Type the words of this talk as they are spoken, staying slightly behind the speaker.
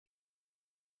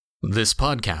This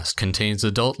podcast contains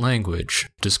adult language,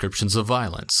 descriptions of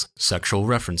violence, sexual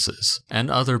references,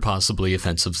 and other possibly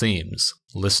offensive themes.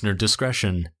 Listener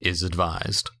discretion is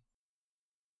advised.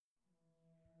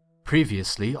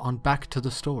 Previously on Back to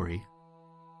the Story.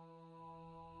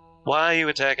 Why are you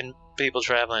attacking people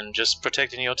traveling? Just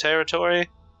protecting your territory?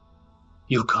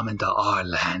 You come into our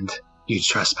land. You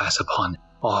trespass upon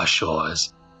our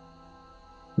shores.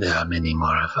 There are many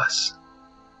more of us.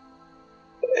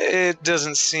 It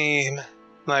doesn't seem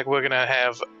like we're gonna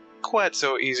have quite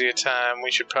so easy a time.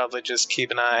 We should probably just keep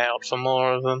an eye out for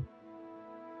more of them.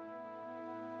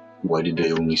 Why did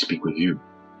they only speak with you?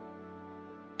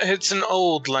 It's an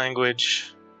old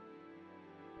language.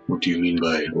 What do you mean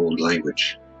by old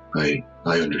language? I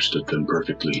understood them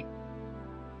perfectly.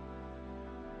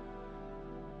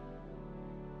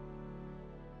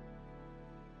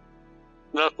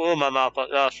 Not full my mouth, but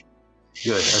yes.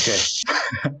 Good,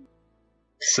 okay.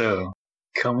 So,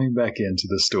 coming back into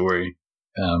the story,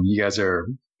 you guys are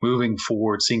moving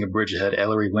forward, seeing a bridge ahead.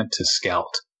 Ellory went to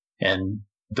scout, and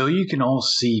though you can all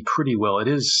see pretty well, it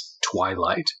is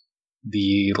twilight.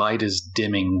 The light is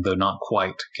dimming, though not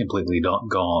quite completely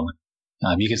gone.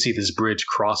 You can see this bridge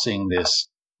crossing this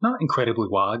not incredibly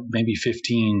wide, maybe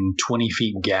 15, 20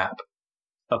 feet gap.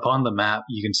 Upon the map,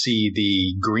 you can see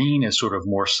the green is sort of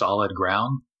more solid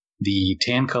ground. The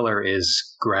tan color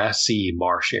is grassy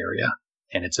marsh area,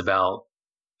 and it's about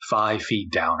 5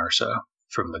 feet down or so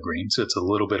from the green, so it's a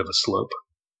little bit of a slope.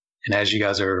 And as you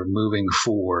guys are moving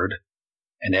forward,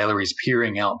 and Ellory's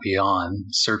peering out beyond,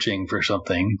 searching for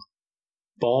something,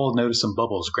 Ball noticed some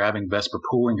bubbles, grabbing Vesper,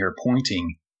 pulling her,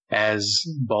 pointing. As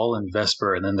Ball and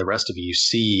Vesper and then the rest of you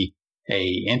see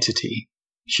a entity,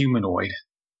 humanoid,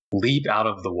 leap out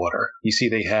of the water. You see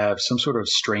they have some sort of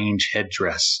strange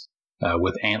headdress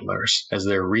with antlers. As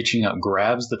they're reaching up,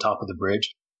 grabs the top of the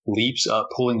bridge, leaps up,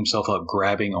 pulling himself up,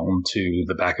 grabbing onto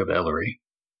the back of Ellory,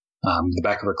 the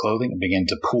back of her clothing, and begin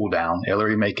to pull down.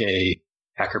 Ellory, make a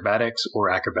acrobatics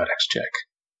check,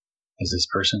 as this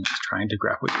person is trying to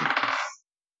grapple you.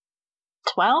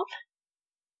 12?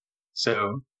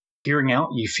 So, peering out,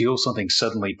 you feel something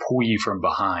suddenly pull you from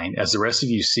behind, as the rest of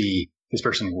you see this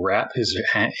person wrap his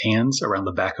hands around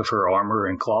the back of her armor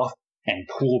and cloth and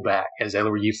pull back as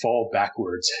Ellory, you fall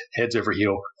backwards, heads over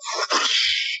heel,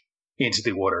 into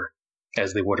the water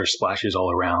as the water splashes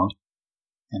all around.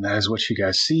 And that is what you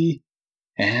guys see.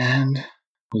 And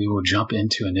we will jump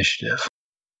into initiative.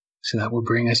 So that will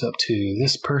bring us up to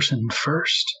this person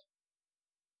first.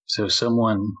 So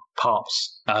someone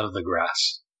pops out of the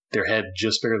grass, their head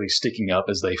just barely sticking up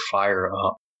as they fire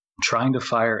up, trying to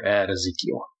fire at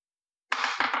Ezekiel.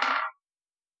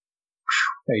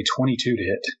 A 22 to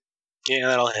hit. Yeah,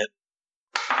 that'll hit.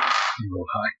 You rolled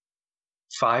high.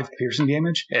 5 piercing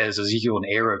damage as Ezekiel, an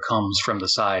arrow comes from the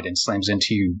side and slams into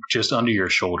you just under your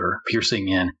shoulder, piercing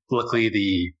in. Luckily,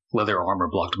 the leather armor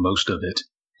blocked most of it,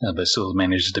 but still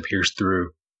manages to pierce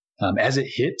through. As it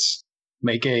hits,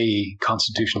 make a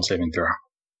Constitution saving throw.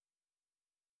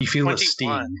 You feel 21. a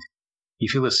sting. You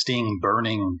feel a sting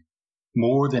burning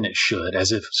more than it should,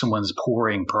 as if someone's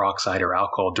pouring peroxide or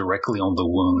alcohol directly on the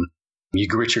wound. You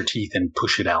grit your teeth and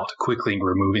push it out, quickly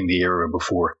removing the arrow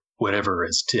before whatever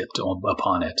is tipped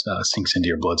upon it sinks into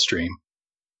your bloodstream.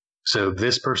 So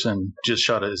this person just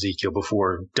shot at Ezekiel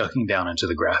before ducking down into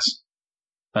the grass.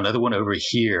 Another one over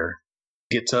here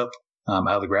gets up out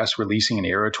of the grass, releasing an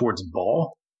arrow towards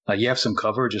Ball. You have some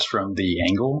cover just from the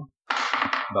angle,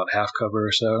 about half cover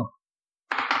or so.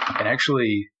 And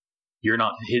actually, you're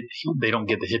not hit. They don't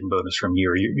get the hidden bonus from you,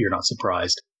 or you're not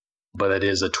surprised. But that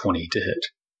is a 20 to hit.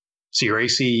 So your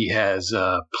AC has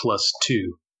 +2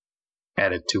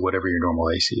 added to whatever your normal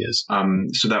AC is.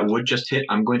 So that would just hit.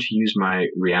 I'm going to use my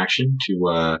reaction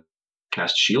to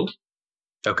cast shield.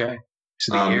 Okay.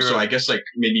 So, the arrow... so I guess like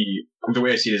maybe the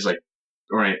way I see it is like,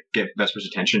 all right, get Vesper's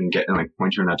attention and get and like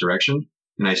point her in that direction.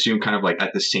 And I assume kind of like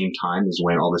at the same time is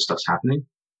when all this stuff's happening.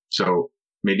 So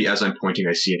maybe as I'm pointing,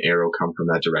 I see an arrow come from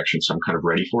that direction. So I'm kind of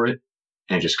ready for it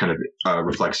and just kind of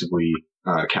reflexively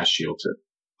cast shield to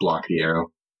block the arrow.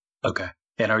 Okay.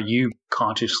 And are you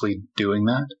consciously doing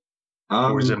that?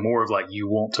 Or is it more of like you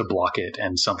want to block it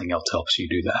and something else helps you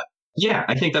do that? Yeah,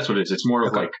 I think that's what it is. It's more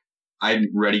of like I'm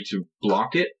ready to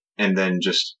block it, and then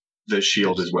just the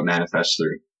shield is what manifests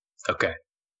through. Okay.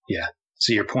 Yeah.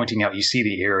 So you're pointing out, you see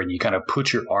the arrow, and you kind of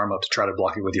put your arm up to try to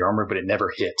block it with your armor, but it never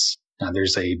hits.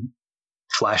 There's a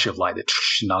flash of light that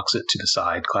knocks it to the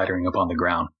side, clattering up on the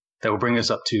ground. That will bring us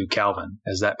up to Kalvyn,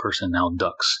 as that person now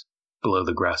ducks below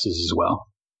the grasses as well.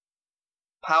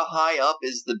 How high up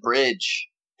is the bridge?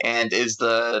 And is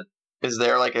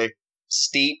there like a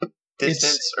steep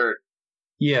distance or?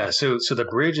 Yeah, so the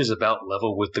bridge is about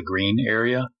level with the green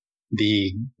area.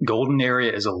 The golden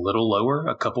area is a little lower,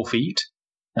 a couple feet,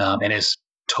 and it's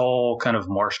tall kind of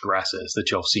marsh grasses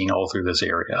that you've seen all through this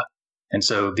area. And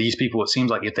so these people, it seems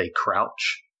like if they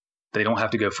crouch, they don't have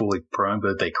to go fully prone,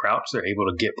 but if they crouch, they're able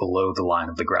to get below the line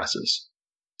of the grasses.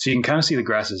 So you can kind of see the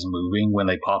grasses moving when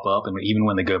they pop up and even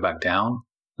when they go back down,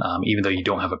 even though you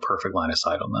don't have a perfect line of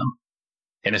sight on them.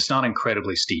 And it's not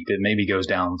incredibly steep. It maybe goes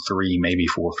down 3, maybe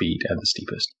 4 feet at the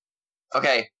steepest.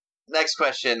 Okay, next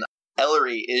question.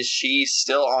 Ellory, is she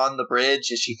still on the bridge?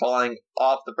 Is she falling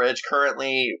off the bridge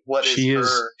currently? What is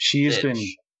She has been.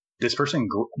 This person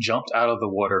jumped out of the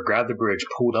water, grabbed the bridge,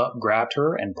 pulled up, grabbed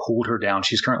her, and pulled her down.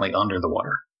 She's currently under the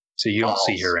water, so you don't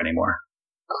see her anymore.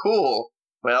 Cool.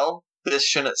 Well, this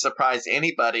shouldn't surprise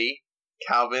anybody.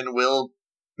 Kalvyn will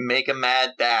make a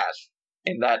mad dash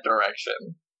in that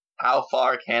direction. How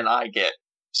far can I get?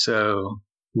 So,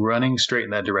 running straight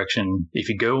in that direction, if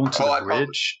you go onto the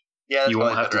bridge, you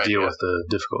won't have to deal with the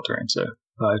difficult terrain. So,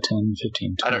 5, 10,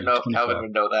 15, 20, I don't know 25. if Kalvyn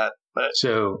would know that. But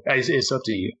so, it's up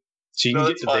to you. So, you can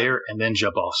get to there and then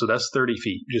jump off. So, that's 30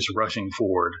 feet, just rushing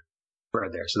forward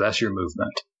right there. So, that's your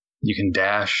movement. You can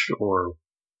dash or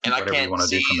whatever you want to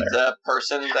do from there. The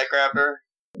person that grabbed her?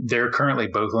 They're currently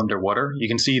both underwater. You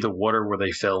can see the water where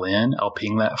they fell in. I'll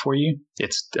ping that for you.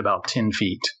 It's about 10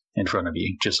 feet in front of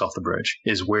you, just off the bridge,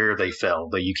 is where they fell,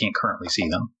 but you can't currently see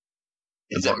them.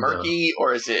 Is it murky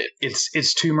or is it?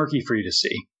 It's too murky for you to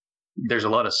see. There's a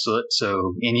lot of soot,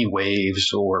 so any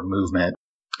waves or movement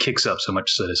kicks up so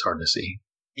much soot it's hard to see.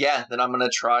 Yeah, then I'm going to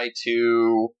try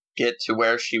to get to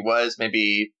where she was.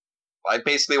 Maybe I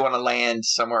basically want to land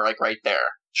somewhere like right there.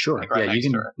 Sure. Like right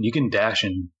you can dash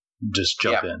and just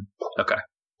jump in. Okay.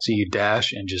 So you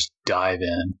dash and just dive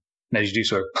in. And as you do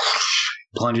so,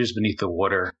 plunges beneath the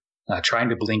water, trying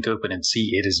to blink open and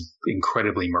see. It is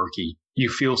incredibly murky. You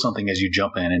feel something as you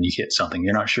jump in and you hit something.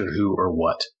 You're not sure who or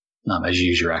what as you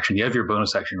use your action. You have your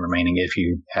bonus action remaining if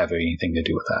you have anything to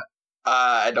do with that.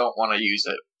 I don't want to use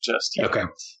it just yet.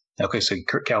 Okay, so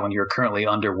Kalvyn, you're currently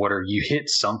underwater. You hit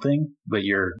something, but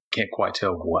you can't quite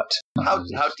tell what. How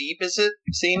deep is it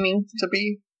seeming to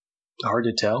be? Hard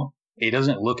to tell. It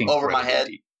doesn't look over my head.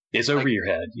 Deep. It's over your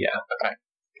head, yeah. Okay.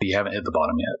 But you haven't hit the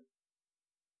bottom yet.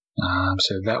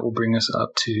 So that will bring us up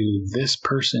to this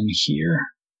person here.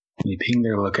 You ping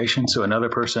their location. So another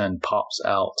person pops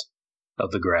out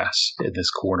of the grass in this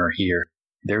corner here.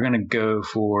 They're going to go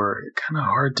for kind of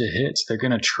hard to hit. They're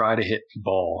going to try to hit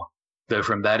ball. Though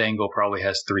from that angle probably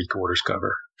has 3/4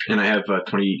 cover. And I have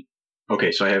 20.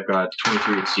 Okay, so I have got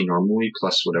 23 to see normally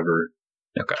plus whatever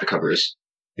the cover is.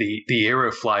 The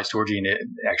arrow flies towards you and it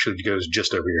actually goes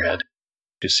just over your head,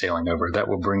 just sailing over. That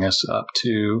will bring us up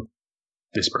to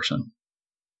this person,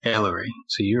 Ellory.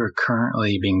 So you're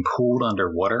currently being pulled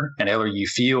underwater, and Ellory, you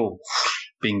feel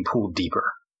being pulled deeper.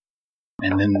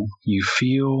 And then you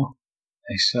feel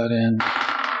a sudden,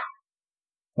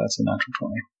 that's a natural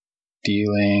 20,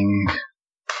 dealing,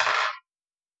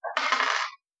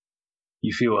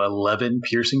 you feel 11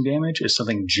 piercing damage as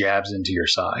something jabs into your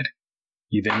side.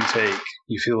 You then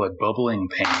you feel a bubbling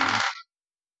pain.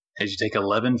 As you take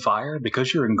 11 fire,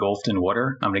 because you're engulfed in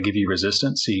water, I'm going to give you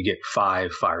resistance, so you get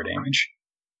 5 fire damage.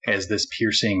 As this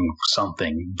piercing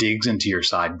something digs into your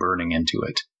side, burning into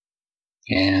it.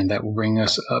 And that will bring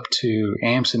us up to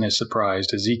Amsen is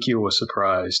surprised, Ezekiel was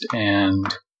surprised, and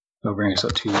that'll bring us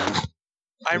up to...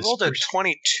 I rolled a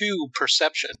 22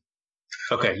 perception.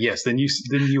 Okay, yes, then you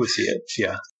would see it,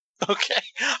 yeah. Okay.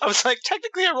 I was like,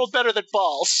 technically I rolled better than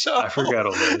balls, so... I forgot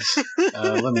all this.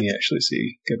 Let me actually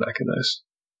see. Go back to this.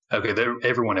 Okay,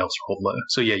 everyone else rolled low.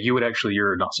 So yeah,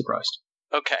 you're not surprised.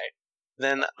 Okay.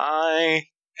 Then I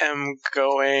am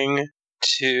going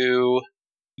to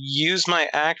use my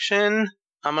action.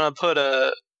 I'm going to put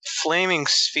a flaming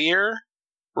sphere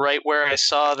right where I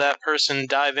saw that person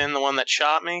dive in, the one that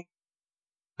shot me.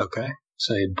 Okay.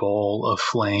 So a ball of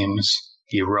flames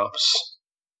erupts.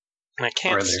 And I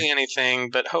can't see anything,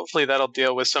 but hopefully that'll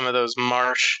deal with some of those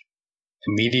marsh.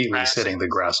 Immediately grasses. setting the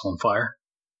grass on fire.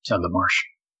 On the marsh.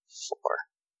 4,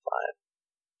 5,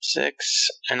 6,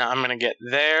 and I'm going to get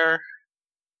there.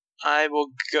 I will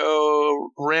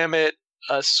go ram it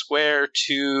a square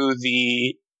to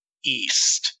the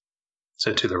east.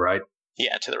 So to the right?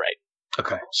 Yeah, to the right.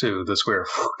 Okay, so the square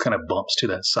kind of bumps to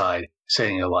that side,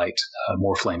 setting alight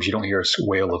more flames. You don't hear a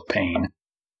wail of pain,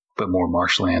 but more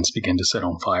marshlands begin to set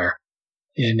on fire.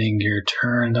 Ending your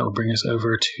turn, that will bring us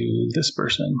over to this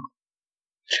person,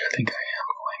 which I think I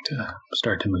am going to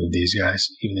start to move these guys,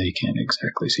 even though you can't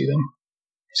exactly see them.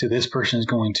 So this person is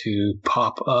going to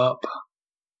pop up,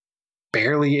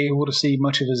 barely able to see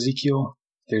much of Ezekiel.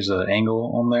 There's an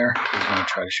angle on there. He's going to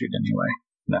try to shoot anyway.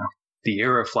 No. The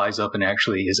arrow flies up and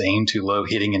actually is aimed too low,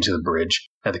 hitting into the bridge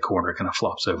at the corner. It kind of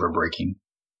flops over, breaking.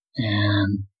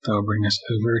 And that'll bring us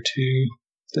over to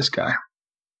this guy.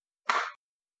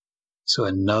 So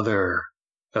another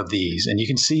of these. And you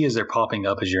can see as they're popping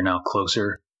up as you're now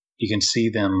closer, you can see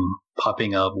them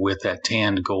popping up with that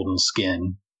tanned golden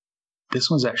skin. This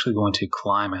one's actually going to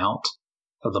climb out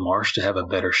of the marsh to have a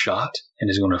better shot and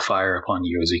is going to fire upon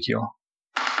you, Ezekiel.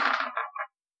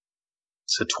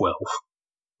 It's a 12.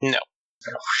 No.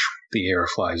 The arrow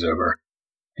flies over.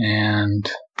 And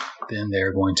then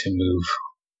they're going to move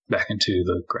back into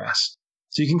the grass.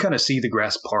 So you can kind of see the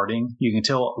grass parting. You can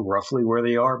tell roughly where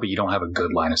they are, but you don't have a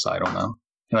good line of sight on them.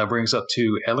 And that brings up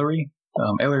to Ellory.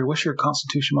 Ellory, what's your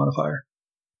constitution modifier?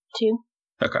 2.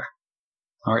 Okay.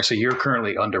 All right, so you're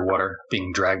currently underwater,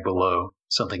 being dragged below,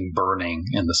 something burning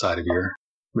in the side of your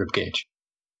ribcage.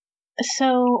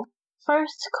 So,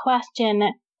 first question,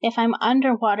 if I'm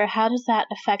underwater, how does that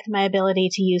affect my ability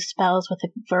to use spells with a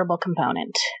verbal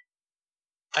component?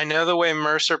 I know the way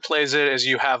Mercer plays it is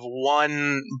you have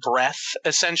one breath,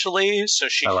 essentially, so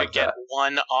she could get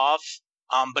one off,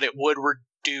 but it would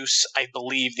reduce, I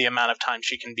believe, the amount of time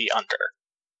she can be under.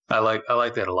 I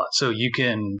like that a lot. So you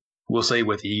can, we'll say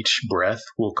with each breath,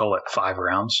 we'll call it 5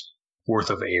 rounds worth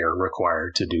of air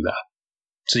required to do that.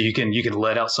 So you can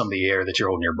let out some of the air that you're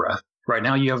holding your breath. Right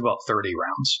now you have about 30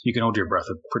 rounds. You can hold your breath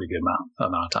a pretty good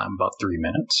amount of time, about 3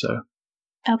 minutes. So.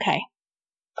 Okay.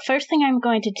 First thing I'm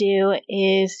going to do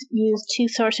is use 2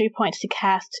 sorcery points to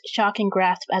cast Shocking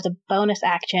Grasp as a bonus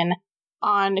action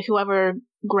on whoever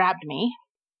grabbed me.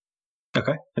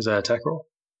 Okay. Is that an attack roll?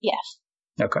 Yes.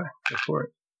 Okay. Go for it.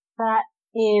 That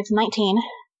is 19.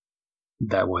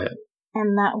 That will hit.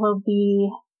 And that will be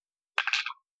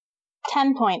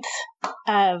 10 points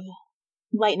of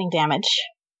lightning damage.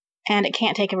 And it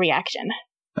can't take a reaction.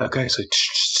 Okay, so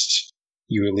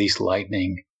you release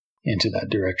lightning into that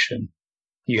direction.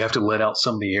 You have to let out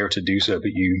some of the air to do so,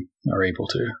 but you are able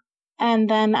to. And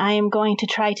then I am going to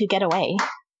try to get away.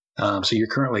 So you're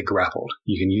currently grappled.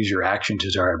 You can use your action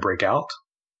to try to break out,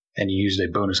 and you used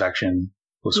a bonus action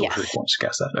with sorcery points to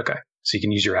cast that. Okay. So you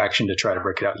can use your action to try to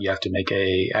break it out. You have to make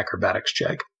a acrobatics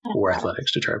check or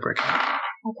athletics to try to break it out.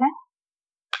 Okay.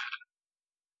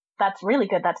 That's really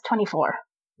good. That's 24.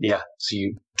 Yeah. So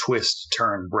you twist,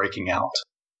 turn, breaking out,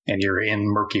 and you're in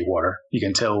murky water. You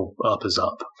can tell up is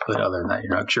up, but other than that,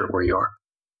 you're not sure where you are.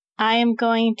 I am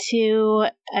going to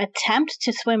attempt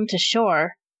to swim to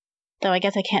shore, though I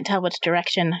guess I can't tell which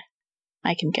direction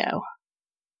I can go.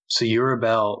 So you're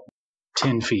about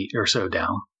 10 feet or so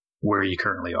down where you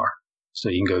currently are. So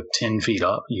you can go 10 feet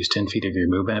up, use 10 feet of your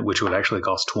movement, which would actually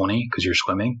cost 20 because you're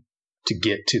swimming, to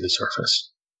get to the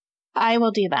surface. I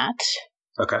will do that.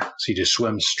 Okay, so you just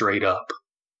swim straight up.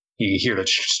 You hear the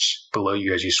below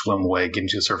you as you swim away, getting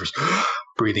to the surface,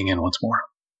 breathing in once more.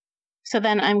 So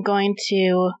then I'm going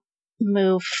to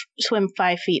swim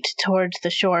 5 feet towards the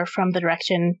shore from the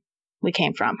direction we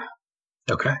came from.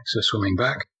 Okay, so swimming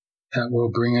back. That will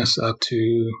bring us up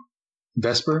to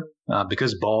Vesper.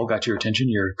 Because Ball got your attention,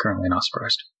 you're currently not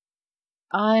surprised.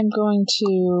 I'm going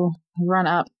to run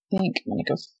up. I think I'm going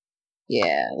to go.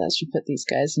 Yeah, that should put these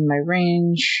guys in my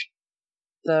range.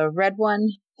 The red one,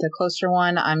 the closer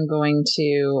one, I'm going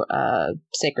to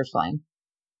Sacred Flame.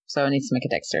 So it needs to make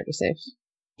a dexterity save.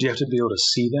 Do you have to be able to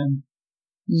see them?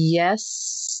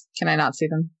 Yes. Can I not see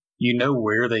them? You know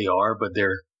where they are, but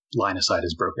their line of sight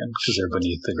is broken because they're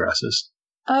beneath the grasses.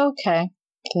 Okay.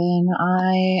 Then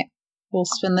I will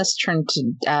spend this turn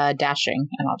to dashing,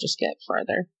 and I'll just get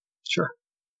farther. Sure.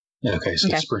 Okay, so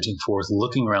sprinting forth,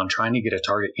 looking around, trying to get a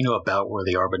target, about where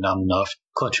they are, but not enough.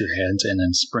 Clutch your hands, and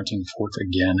then sprinting forth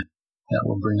again. That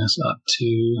will bring us up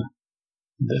to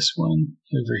this one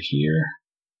over here.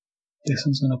 This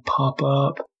one's going to pop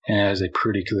up, and it has a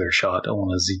pretty clear shot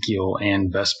on Ezekiel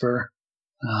and Vesper.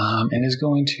 And is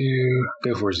going to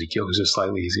go for Ezekiel, who's a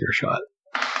slightly easier shot.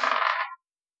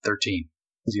 13.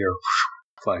 0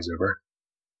 flies over.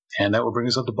 And that will bring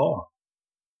us up to Ball.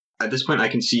 At this point, I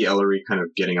can see Ellory kind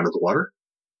of getting out of the water.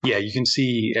 Yeah, you can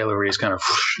see Ellory is kind of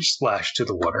splashed to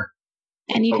the water.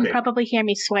 And you can probably hear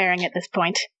me swearing at this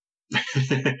point.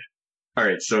 All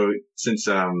right, so since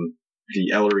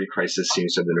the Ellory crisis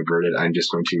seems to have been averted, I'm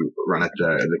just going to run at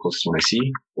the closest one I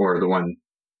see, or the one,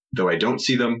 though I don't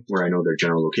see them, where I know their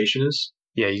general location is.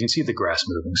 Yeah, you can see the grass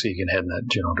moving, so you can head in that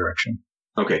general direction.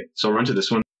 Okay, so I'll run to this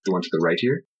one, the one to the right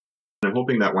here. And I'm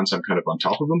hoping that once I'm kind of on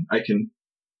top of him, I can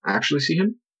actually see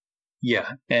him.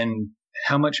 Yeah, and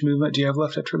how much movement do you have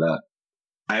left after that?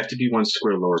 I have to be one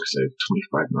square lower because I have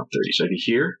 25, not 30. So I'd be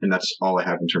here, and that's all I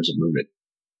have in terms of movement.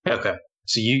 Okay.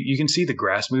 So you can see the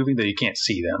grass moving, though you can't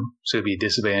see them. So it'd be a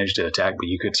disadvantage to attack, but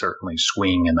you could certainly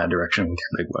swing in that direction with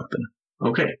your big weapon.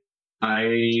 Okay.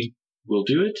 I will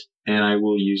do it, and I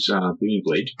will use Bleeding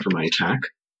Blade for my attack,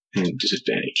 and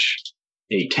disadvantage.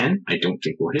 A 10, I don't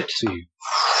think will hit. So you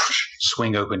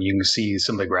swing open, you can see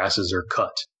some of the grasses are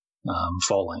cut,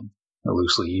 falling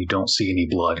loosely. You don't see any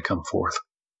blood come forth.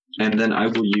 And then I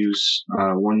will use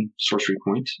one sorcery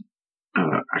point,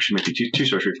 actually might be two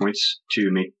sorcery points, to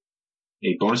make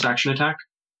a bonus action attack,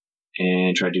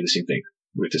 and try to do the same thing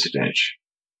with disadvantage.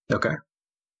 Okay.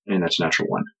 And that's natural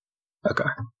 1. Okay.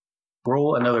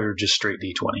 Roll another just straight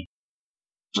d20.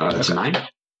 That's a 9.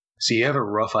 So you have a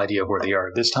rough idea of where they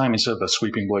are. This time, instead of a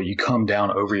sweeping blow, you come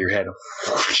down over your head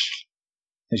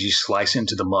as you slice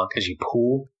into the muck, as you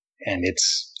pull, and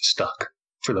it's stuck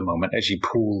for the moment. As you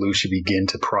pull loose, you begin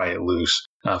to pry it loose.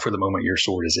 For the moment, your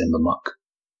sword is in the muck.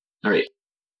 All right.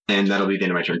 And that'll be the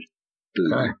end of my turn.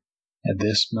 Okay. At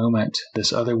this moment,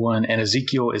 this other one, and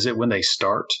Ezekiel, is it when they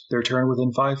start their turn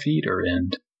within 5 feet or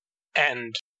end?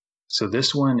 End. So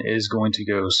this one is going to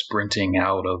go sprinting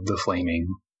out of the flaming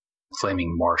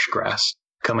marsh grass,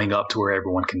 coming up to where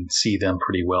everyone can see them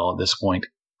pretty well at this point.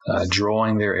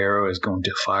 Drawing their arrow is going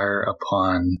to fire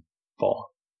upon Ball.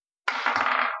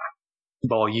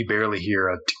 Ball, you barely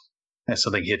hear as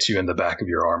something hits you in the back of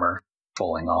your armor,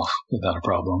 falling off without a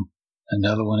problem.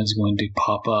 Another one is going to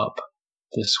pop up.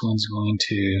 This one's going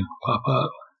to pop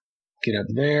up, get up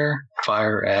there,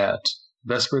 fire at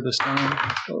Vesper this time.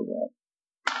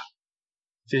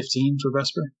 15 for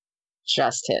Vesper?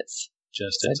 Just hits.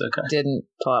 Just hits, okay. Didn't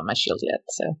pull out my shield yet,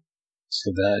 so.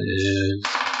 So that is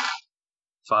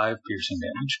 5 piercing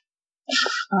damage.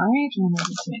 Alright, I'm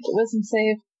ready to make a wisdom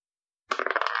save.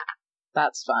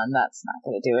 That's fun. That's not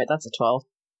going to do it. That's a 12.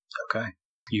 Okay.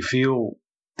 You feel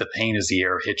the pain as the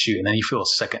arrow hits you, and then you feel a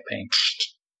second pain.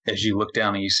 As you look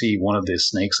down and you see one of the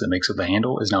snakes that makes up the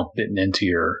handle is now bitten into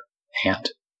your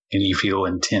hand, and you feel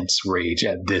intense rage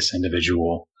at this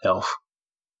individual elf.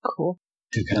 Cool.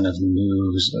 Who kind of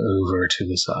moves over to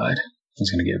the side.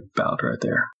 He's going to get about right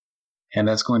there. And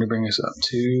that's going to bring us up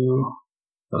to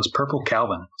those purple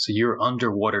Kalvyn. So you're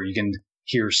underwater. You can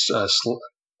hear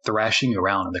thrashing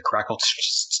around and the crackle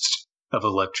of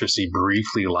electricity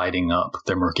briefly lighting up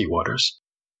the murky waters.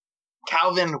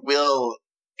 Kalvyn will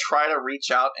try to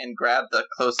reach out and grab the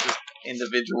closest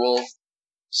individual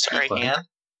hand.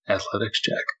 Athletics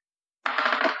check.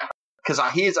 Because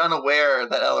he is unaware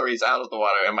that Ellory's out of the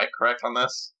water. Am I correct on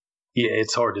this? Yeah,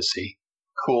 it's hard to see.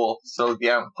 Cool. So,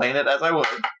 yeah, I'm playing it as I would.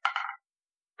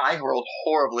 I rolled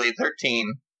horribly,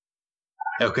 13.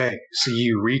 Okay, so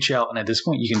you reach out, and at this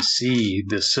point you can see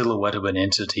the silhouette of an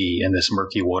entity in this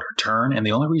murky water turn, and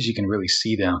the only reason you can really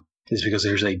see them is because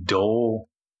there's a dull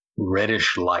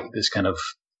reddish light that's kind of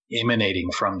emanating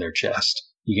from their chest.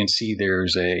 You can see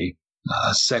there's a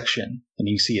section, and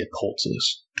you see it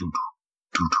pulses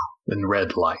in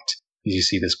red light. You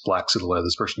see this black silhouette of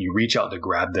this person. You reach out to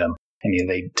grab them, and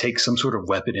they take some sort of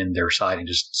weapon in their side and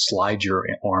just slide your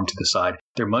arm to the side.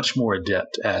 They're much more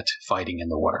adept at fighting in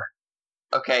the water.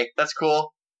 Okay, that's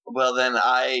cool. Well, then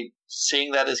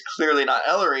seeing that is clearly not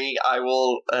Ellory, I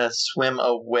will swim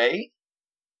away.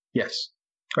 Yes.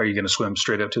 Are you going to swim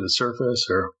straight up to the surface,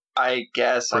 or I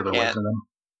guess I further away from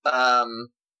them?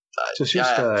 So it's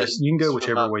just you can go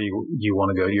whichever way you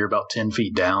want to go. You're about 10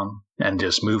 feet down, and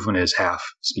just movement is half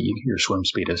speed. Your swim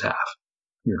speed is half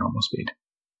your normal speed.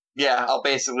 Yeah, I'll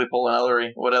basically pull an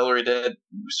Ellory. What Ellory did,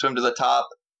 swim to the top,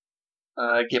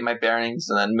 get my bearings,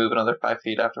 and then move another 5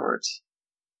 feet afterwards.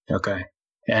 Okay.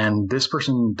 And this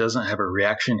person doesn't have a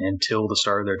reaction until the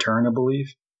start of their turn, I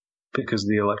believe, because of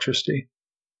the electricity.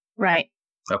 Right.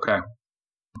 Okay.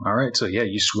 All right. So, yeah,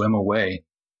 you swim away.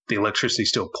 The electricity is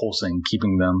still pulsing,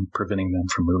 preventing them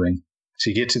from moving.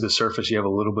 So you get to the surface. You have a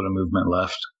little bit of movement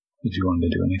left if you wanted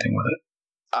to do anything with it.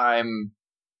 I'm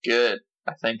good.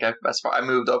 I think I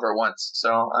moved over once,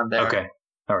 so I'm there. Okay.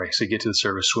 All right. So you get to the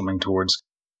surface, swimming towards,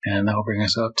 and that'll bring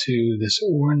us up to this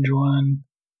orange one.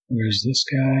 Where's this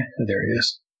guy? Oh, there he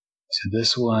is. So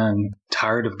this one,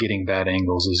 tired of getting bad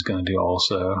angles, is going to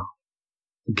also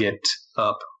get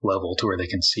up level to where they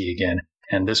can see again.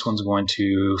 And this one's going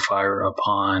to fire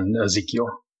upon Ezekiel.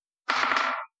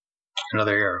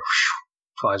 Another arrow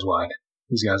flies wide.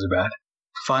 These guys are bad.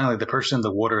 Finally, the person in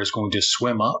the water is going to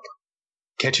swim up,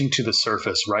 catching to the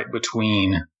surface right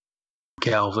between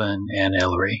Kalvyn and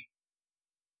Ellory.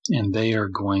 And they are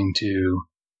going to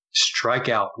strike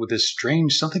out with this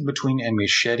strange, something between a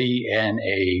machete and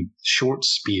a short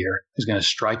spear. Is going to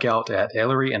strike out at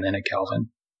Ellory and then at Kalvyn.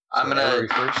 I'm going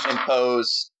to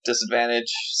impose disadvantage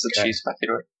since she's 5 feet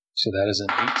away. So that is an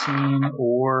 18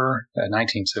 or a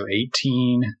 19. So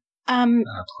 18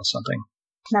 Plus something.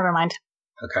 Never mind.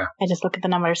 Okay. I just look at the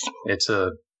numbers. It's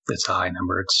a high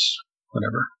number. It's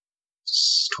whatever.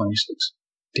 It's 26.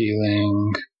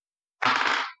 Dealing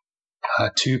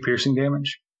 2 piercing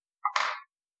damage.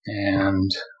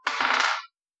 And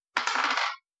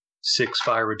 6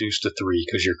 fire reduced to 3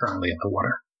 because you're currently in the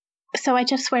water. So I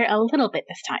just swear a little bit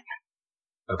this time.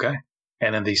 Okay.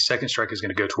 And then the second strike is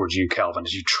going to go towards you, Kalvyn,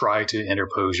 as you try to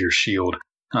interpose your shield,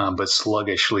 but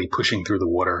sluggishly pushing through the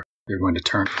water. They're going to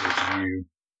turn towards you.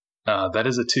 That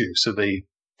is a 2. So they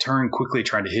turn quickly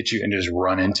trying to hit you and just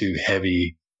run into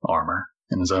heavy armor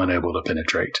and is unable to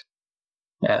penetrate.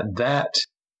 At that,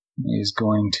 he's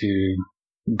going to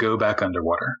go back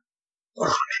underwater.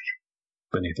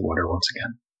 Beneath the water once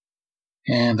again.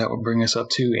 And that will bring us up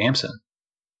to Amsen.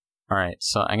 Alright,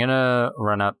 so I'm gonna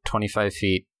run up 25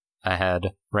 feet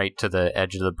ahead, right to the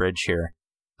edge of the bridge here,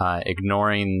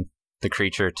 ignoring the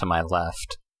creature to my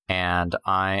left, and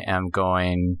I am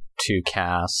going to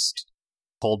cast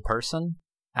Hold Person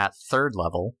at 3rd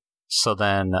level, so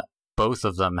then both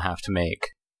of them have to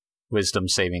make Wisdom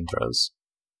saving throws.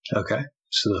 Okay,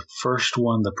 so the first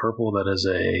one, the purple, that is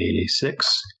a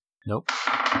 6. Nope.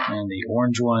 And the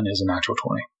orange one is a natural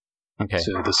 20. Okay.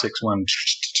 So the 6 one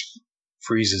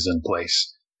freezes in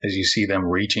place as you see them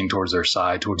reaching towards their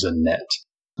side, towards a net.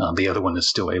 The other one is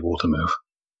still able to move.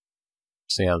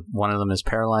 So yeah, one of them is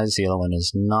paralyzed, the other one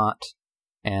is not.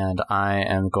 And I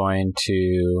am going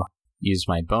to use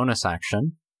my bonus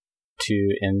action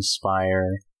to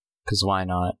inspire, because why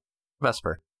not,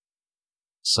 Vesper.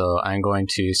 So I'm going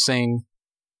to sing,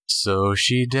 So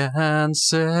she dances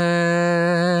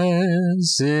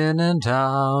in and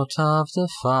out of the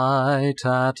fight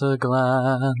at a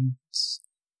glance.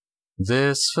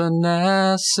 This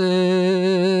finesse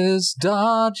is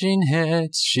dodging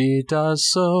hits, she does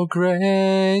so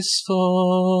gracefully.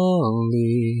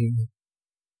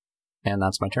 And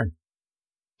that's my turn.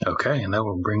 Okay, and that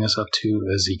will bring us up to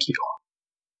Ezekiel.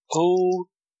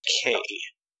 Okay.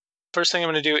 First thing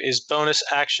I'm going to do is bonus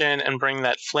action and bring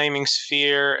that flaming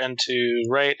sphere into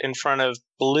right in front of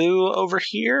blue over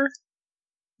here.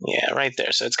 Yeah, right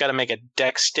there. So it's got to make a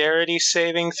dexterity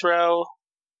saving throw.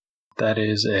 That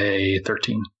is a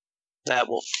 13. That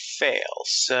will fail.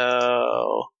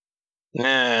 So,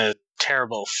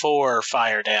 terrible. 4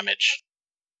 fire damage.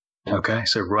 Okay,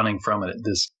 so running from it,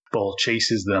 this ball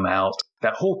chases them out.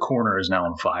 That whole corner is now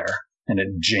on fire, and it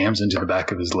jams into the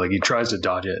back of his leg. He tries to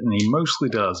dodge it, and he mostly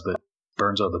does, but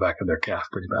burns out the back of their calf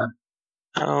pretty bad.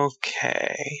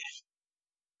 Okay.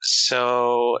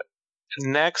 So,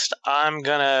 next I'm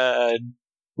gonna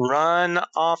run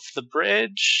off the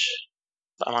bridge.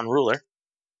 I'm on ruler.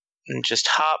 And just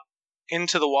hop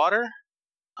into the water,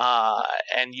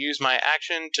 and use my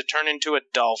action to turn into a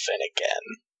dolphin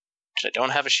again. Which I don't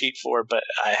have a sheet for, but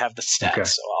I have the stats, Okay.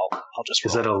 so I'll just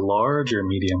roll. Is that a large or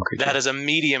medium creature? That is a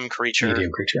medium creature.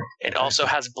 Medium creature. It also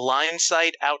has blind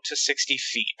sight out to 60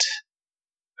 feet.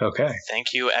 Okay.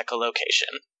 Thank you,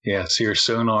 echolocation. Yeah, so your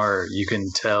sonar, you can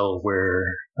tell where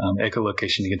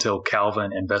echolocation, you can tell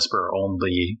Kalvyn and Vesper are on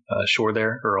the shore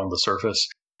there, or on the surface.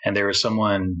 And there is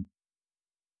someone,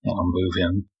 and I'll move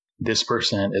him. This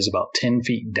person is about 10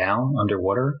 feet down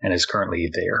underwater and is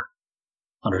currently there,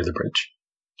 under the bridge.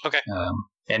 Okay.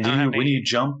 And when you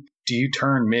jump, do you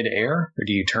turn mid-air, or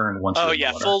do you turn once you're in the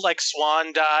water? Full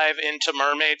swan dive into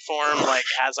mermaid form,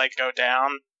 as I go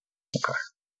down. Okay.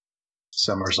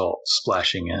 Somersault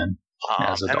splashing in.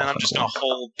 And then I'm just going to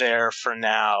hold there for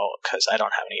now, because I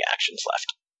don't have any actions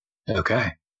left.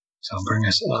 Okay. So I'll bring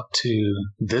us up to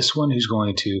this one, who's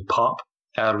going to pop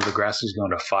out of the grass. He's going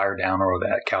to fire down over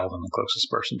at Kalvyn, the closest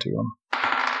person to him.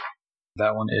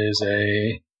 That one is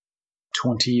a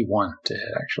 21 to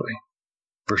hit, actually,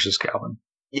 versus Kalvyn.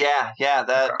 Yeah,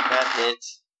 that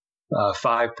hits.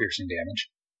 5 piercing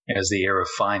damage, as the arrow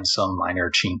finds some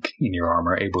minor chink in your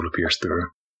armor, able to pierce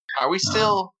through. Are we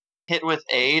still hit with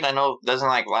aid? I know it doesn't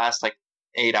last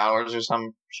 8 hours or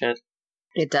some shit.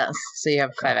 It does. So you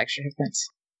have 5 extra hit points.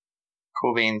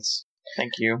 Cool beans.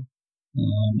 Thank you.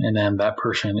 And then that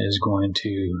person is going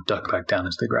to duck back down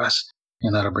into the grass.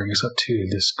 And that'll bring us up to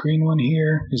this green one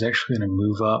here. Is actually going to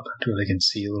move up to where they can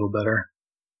see a little better.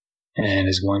 And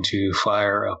is going to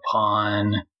fire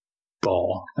upon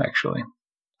Ball, actually.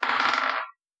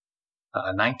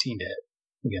 19 to hit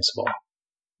against the ball.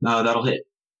 No, that'll hit.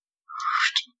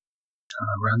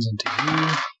 Runs into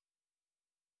you.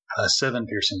 7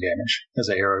 piercing damage as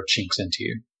the arrow chinks into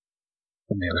you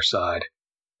from the other side.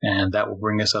 And that will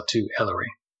bring us up to Ellory.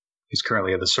 He's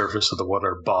currently at the surface of the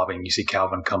water, bobbing. You see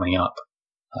Kalvyn coming up,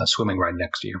 swimming right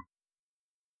next to you.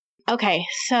 Okay,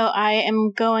 so I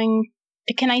am going...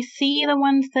 Can I see the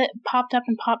ones that popped up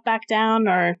and popped back down,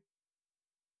 or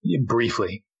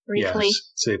Briefly. Briefly.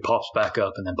 Yes. So it pops back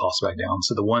up and then pops back down.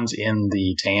 So the ones in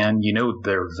the tan,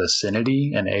 their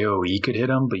vicinity and AoE could hit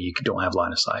them, but you don't have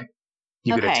line of sight.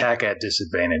 You could attack at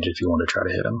disadvantage if you want to try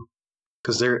to hit them.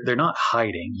 Because they're not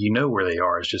hiding. You know where they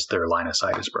are. It's just their line of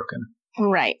sight is broken.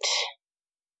 Right.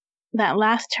 That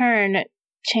last turn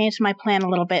changed my plan a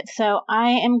little bit. So I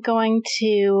am going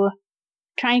to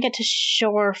try and get to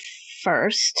shore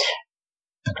first.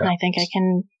 Okay. And I think I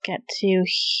can get to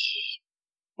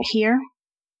here.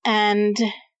 And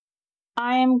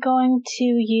I am going to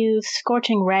use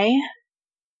Scorching Ray.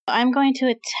 I'm going to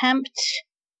attempt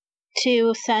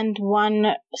to send one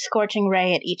Scorching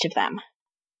Ray at each of them.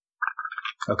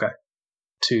 Okay.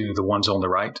 To the ones on the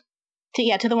right?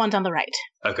 To the ones on the right.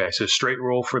 Okay, so straight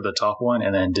roll for the top one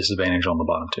and then disadvantage on the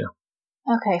bottom two.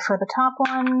 Okay, for the top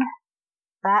one,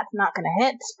 that's not going to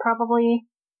hit. Probably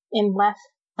in less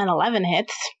than 11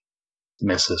 hits.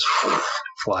 Misses.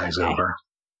 Flies over.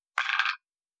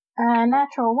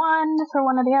 Natural 1 for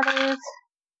one of the others.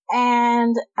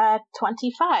 And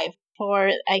 25 for,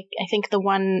 I think, the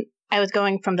one I was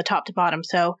going from the top to bottom.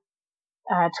 So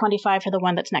 25 for the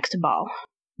one that's next to Ball.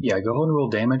 Yeah, go ahead and roll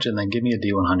damage and then give me a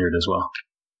D100 as well.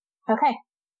 Okay.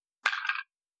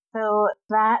 So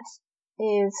that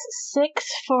is 6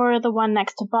 for the one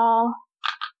next to Ball.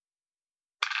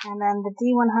 And then the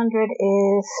D100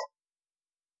 is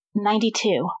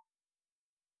 92.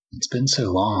 It's been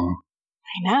so long.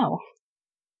 I know.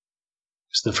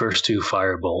 It's the first two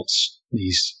fire bolts.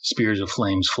 These spears of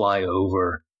flames fly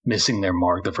over, missing their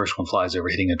mark. The first one flies over,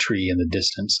 hitting a tree in the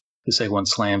distance. The second one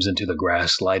slams into the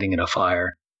grass, lighting it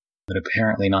afire, but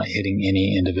apparently not hitting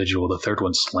any individual. The third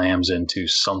one slams into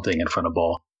something in front of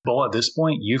Ball. Ball, at this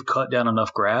point, you've cut down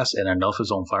enough grass and enough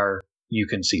is on fire, you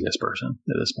can see this person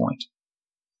at this point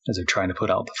as they're trying to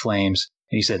put out the flames.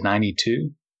 And you said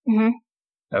 92? Mm-hmm.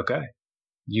 Okay.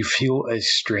 You feel a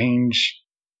strange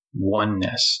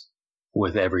oneness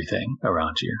with everything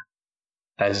around you,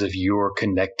 as if you're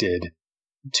connected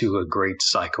to a great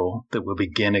cycle that will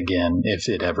begin again if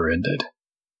it ever ended.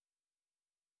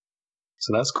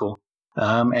 So that's cool.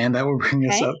 And that will bring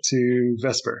us up to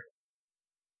Vesper.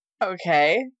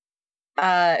 Okay.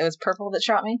 It was purple that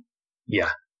shot me?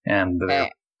 Yeah, and they're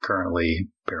currently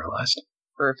paralyzed.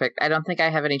 Perfect. I don't think I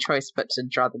have any choice but to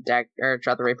draw the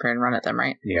rapier and run at them,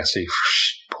 right? Yeah, so you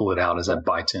pull it out as that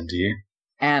bites into you.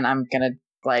 And I'm gonna,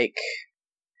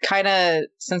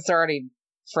 since they're already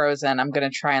frozen, I'm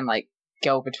gonna try and,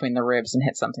 go between the ribs and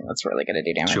hit something that's really gonna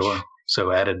do damage. Sure.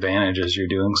 So at advantage as you're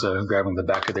doing so, grabbing the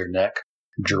back of their neck,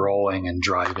 drawing and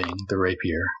driving the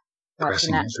rapier,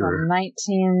 pressing it through.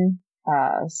 19,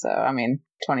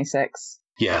 26.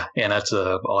 Yeah, and that's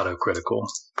a auto critical.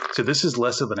 So this is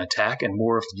less of an attack and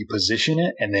more of you position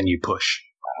it and then you push.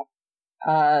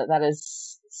 That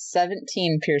is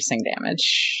 17 piercing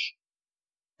damage.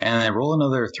 And then roll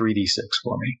another 3d6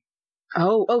 for me.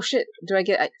 Oh shit. Do I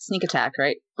get a sneak attack,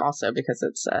 right? Also, because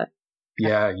it's...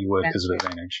 yeah, you would because of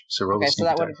advantage. So roll the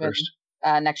sneak attack first.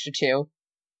 An extra 2.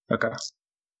 Okay.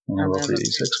 And then roll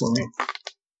 3d6 for me.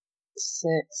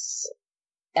 6.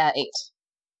 8.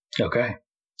 Okay.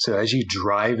 So as you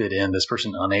drive it in, this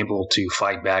person unable to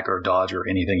fight back or dodge or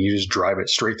anything, you just drive it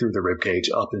straight through the ribcage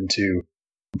up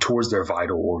towards their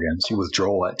vital organs. You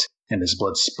withdraw it, and this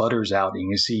blood sputters out,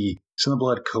 and you see some of the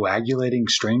blood coagulating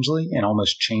strangely and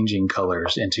almost changing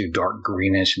colors into dark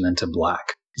greenish and then to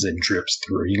black as it drips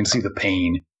through. You can see the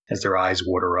pain as their eyes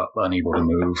water up, unable to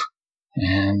move.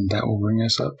 And that will bring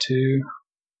us up to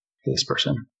this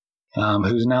person,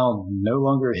 who's now no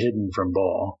longer hidden from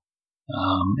Ball.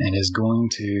 And is going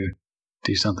to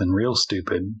do something real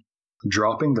stupid.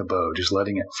 Dropping the bow, just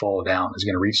letting it fall down, is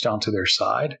going to reach down to their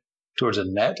side, towards a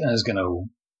net, and is going to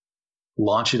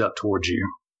launch it up towards you,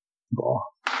 Ball.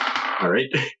 All right.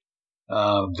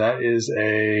 That is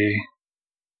a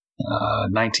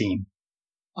 19.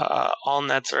 All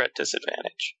nets are at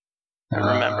disadvantage.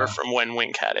 I remember from when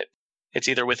Wink had it. It's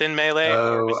either within melee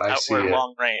or outward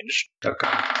long range. Okay,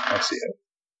 I see it.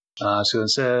 So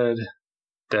instead...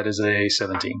 That is a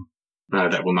 17.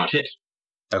 That will not hit.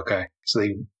 Okay. So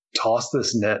they toss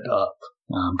this net up.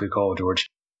 Good call, George.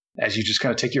 As you just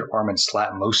kind of take your arm and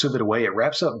slap most of it away, it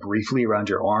wraps up briefly around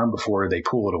your arm before they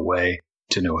pull it away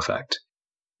to no effect.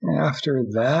 After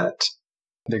that,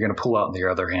 they're going to pull out in their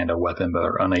other hand a weapon, but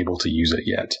are unable to use it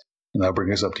yet. And that'll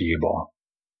bring us up to you, Ball.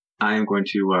 I am going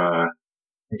to,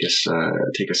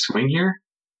 take a swing here.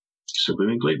 So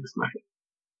Booming Blade with my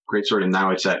greatsword, and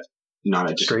now it's at not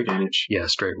at disadvantage. Yeah,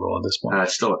 straight roll at this point.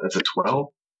 That's a 12.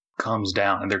 Comes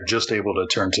down, and they're just able to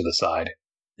turn to the side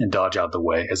and dodge out the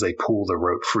way as they pull the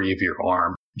rope free of your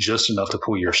arm, just enough to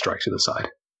pull your strike to the side.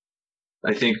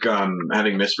 I think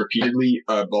having missed repeatedly,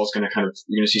 Ball's going to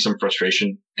you're going to see some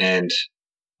frustration, and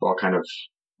Ball kind of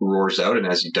roars out, and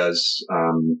as he does,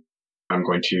 I'm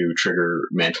going to trigger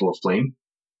Mantle of Flame.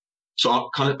 So I'll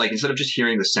kind of, like, instead of just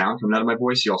hearing the sound coming out of my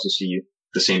voice, you also see at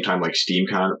the same time, like, steam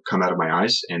kind of come out of my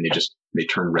eyes, and they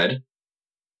turn red.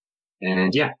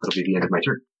 And yeah, that'll be the end of my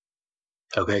turn.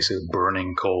 Okay, so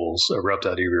burning coals erupt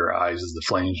out of your eyes as the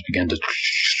flames begin to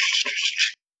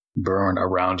burn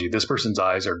around you. This person's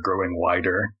eyes are growing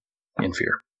wider in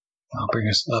fear. I'll bring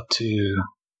us up to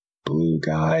blue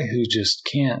guy who just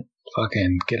can't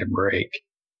fucking get a break.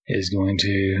 Is going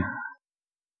to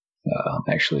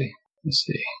actually, let's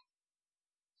see.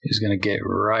 Is going to get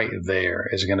right there.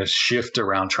 Is going to shift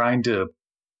around,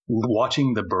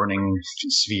 watching the burning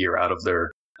sphere out of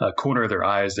their corner of their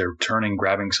eyes. They're turning,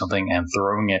 grabbing something, and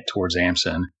throwing it towards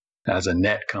Amsen as a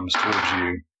net comes towards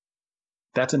you.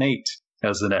 That's an 8.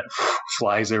 As the net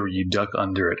flies over, you duck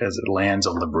under it as it lands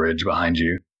on the bridge behind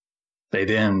you. They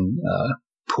then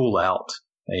pull out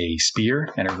a spear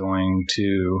and are going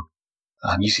to,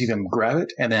 you see them grab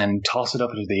it and then toss it up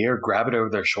into the air, grab it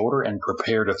over their shoulder, and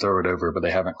prepare to throw it over, but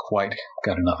they haven't quite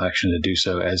got enough action to do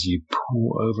so as you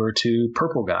pull over to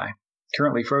purple guy,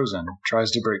 currently frozen,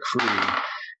 tries to break free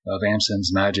of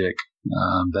Amsen's magic.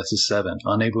 That's a 7,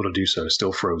 unable to do so,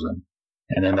 still frozen.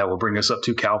 And then that will bring us up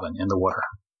to Kalvyn in the water.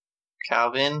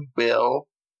 Kalvyn will,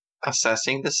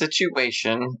 assessing the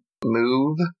situation,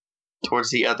 move towards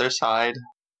the other side.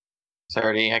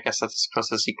 30, I guess that's as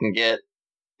close as he can get.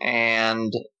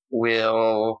 And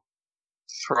will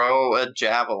throw a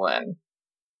javelin.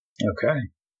 Okay.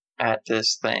 At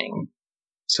this thing.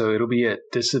 So it'll be at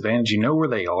disadvantage. You know where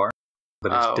they are,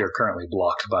 but they're currently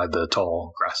blocked by the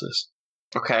tall grasses.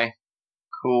 Okay.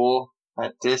 Cool.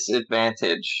 At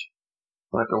disadvantage.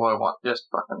 What do I want? Just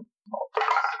fucking...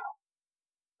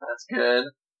 That's good.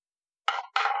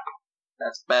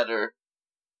 That's better.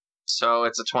 So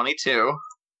it's a 22.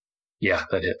 Yeah,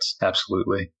 that hits.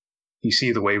 Absolutely. You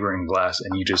see the wavering glass,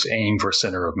 and you just aim for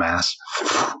center of mass,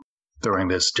 throwing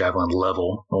this javelin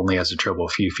level, only has to travel a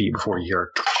few feet before you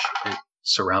hear a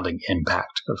surrounding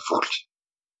impact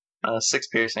of 6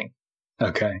 piercing.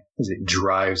 Okay. As it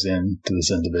drives into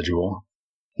this individual,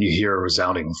 you hear a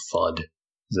resounding thud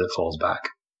as it falls back.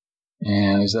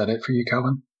 And is that it for you,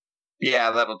 Kalvyn?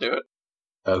 Yeah, that'll do it.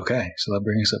 Okay, so that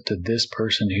brings us up to this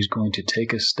person who's going to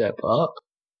take a step up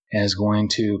and is going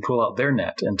to pull out their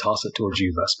net and toss it towards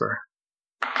you, Vesper.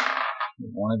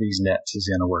 One of these nets is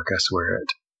going to work, I swear it.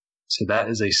 So that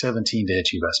is a 17 to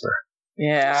hit you, Vesper.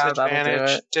 Yeah, that'll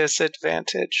do it.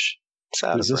 Disadvantage.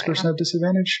 Does this person have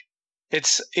disadvantage?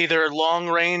 It's either long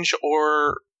range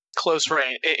or close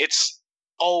range. It's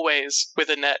always with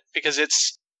a net because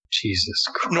it's... Jesus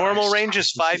Christ. Normal range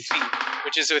is 5 feet,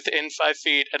 which is within 5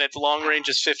 feet, and its long range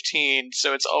is 15,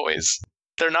 so it's always...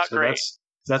 They're not great.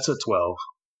 That's a 12.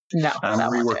 No, I'm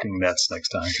reworking nets next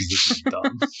time because this is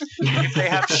dumb. If they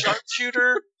have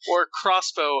sharpshooter or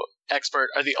crossbow expert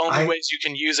are the only ways you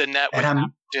can use a net without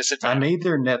disadvantage. I made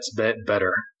their nets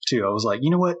better, too. I was like,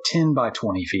 you know what? 10 by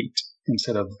 20 feet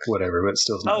instead of whatever, but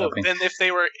still not helping. Then if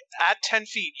they were at 10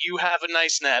 feet, you have a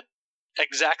nice net.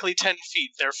 Exactly 10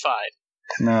 feet, they're fine.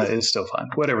 No, it's still fine.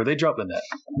 Whatever, they drop the net.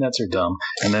 Nets are dumb.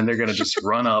 And then they're going to just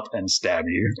run up and stab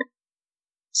you.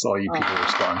 That's all you people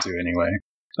respond to anyway.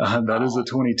 That is a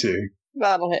 22.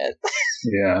 That'll hit.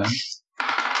 Yeah.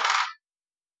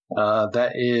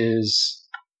 That is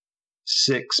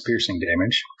 6 piercing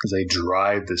damage because they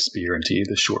drive the spear into you,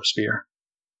 the short spear.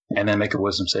 And then make a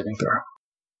wisdom saving throw.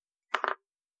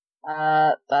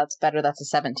 That's better. That's a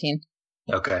 17.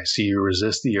 Okay, so you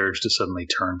resist the urge to suddenly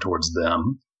turn towards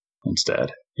them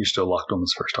instead. You're still locked on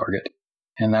this first target.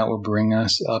 And that will bring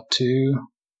us up to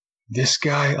this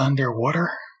guy underwater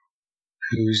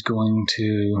who's going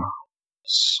to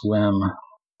swim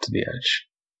to the edge.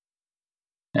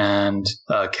 And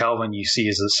Kalvyn, you see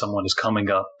as someone is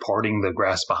coming up, parting the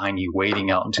grass behind you,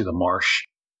 wading out into the marsh,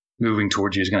 moving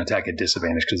towards you is going to attack at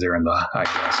disadvantage because they're in the high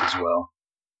grass as well.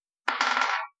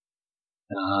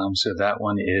 So that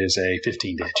one is a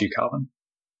 15 to hit you, Kalvyn.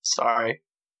 Sorry.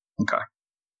 Okay.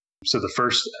 So the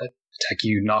first attack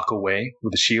you knock away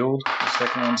with a shield. The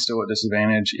second one, still at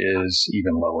disadvantage, is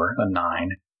even lower, a 9.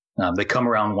 They come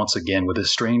around once again with a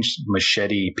strange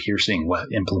machete-piercing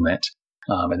implement.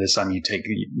 And this time you take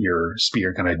your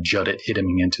spear, kind of jut it,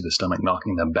 hitting into the stomach,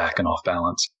 knocking them back and off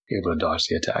balance, able to dodge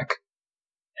the attack.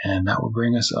 And that will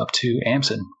bring us up to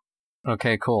Amsen.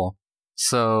 Okay, cool.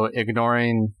 So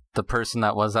ignoring the person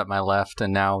that was at my left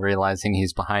and now realizing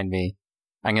he's behind me,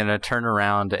 I'm going to turn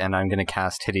around and I'm going to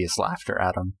cast Hideous Laughter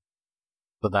at him.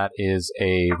 So that is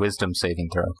a wisdom saving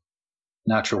throw.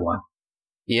 Natural one.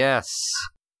 Yes.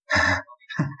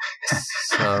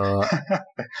 So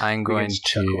I'm going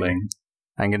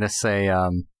to say,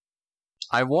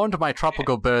 I warned my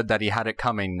tropical bird that he had it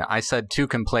coming. I said 2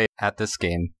 can play at this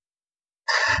game.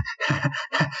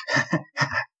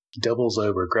 Doubles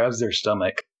over, grabs their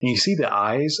stomach, and you see the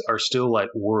eyes are still like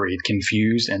worried,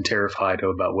 confused, and terrified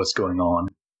about what's going on.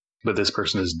 But this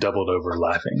person is doubled over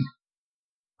laughing.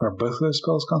 Are both of those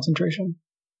spells concentration?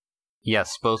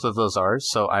 Yes, both of those are,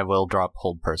 so I will drop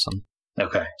Hold Person.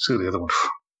 Okay, so the other one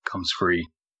comes free.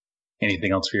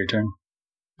 Anything else for your turn?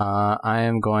 I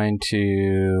am going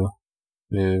to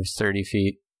move 30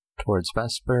 feet towards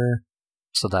Vesper,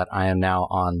 so that I am now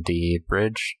on the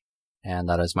bridge, and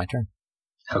that is my turn.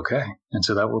 Okay, and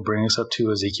so that will bring us up to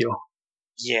Ezekiel.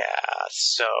 Yeah,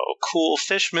 so cool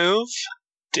fish move.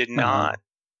 Did not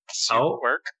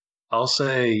work. I'll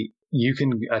say you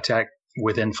can attack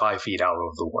within 5 feet out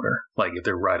of the water, like if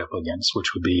they're right up against,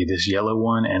 which would be this yellow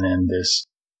one and then this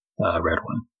red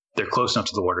one. They're close enough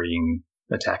to the water, you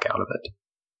can attack out of it.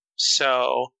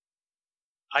 So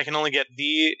I can only get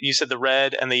you said the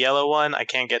red and the yellow one. I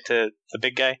can't get to the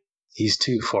big guy. He's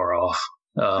too far off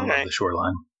of the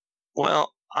shoreline.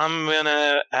 Well, I'm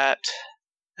gonna at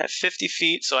 50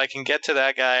 feet, so I can get to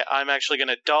that guy. I'm actually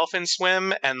gonna dolphin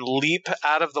swim and leap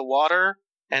out of the water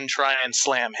and try and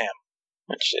slam him.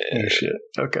 Which is, oh shit.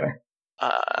 Okay.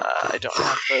 I don't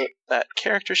have that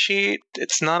character sheet.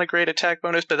 It's not a great attack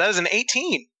bonus, but that is an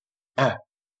 18.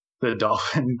 The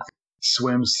dolphin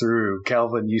swims through.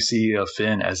 Kalvyn, you see a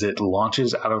fin as it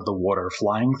launches out of the water,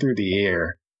 flying through the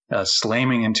air,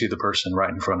 slamming into the person right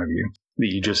in front of you that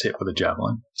you just hit with a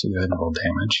javelin. So go ahead and roll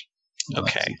damage.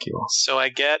 Okay. So I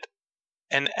get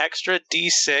an extra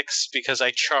d6 because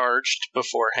I charged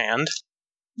beforehand.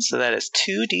 So that is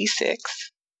 2d6.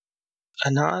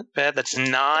 Not bad. That's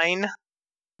 9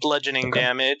 bludgeoning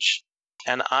damage.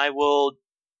 And I will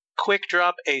quick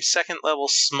drop a 2nd level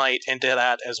smite into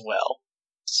that as well.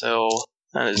 So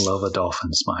that is... Love a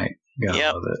dolphin smite.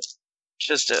 Gotta love it.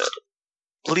 Just a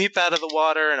leap out of the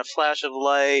water and a flash of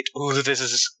light. Ooh,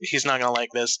 he's not gonna like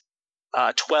this.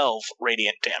 12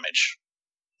 radiant damage.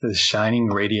 The shining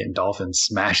radiant dolphin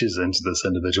smashes into this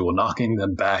individual, knocking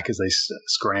them back as they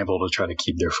scramble to try to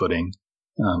keep their footing.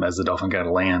 As the dolphin kind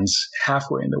of lands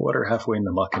halfway in the water, halfway in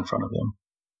the muck in front of them.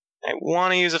 I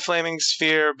want to use a flaming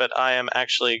sphere, but I am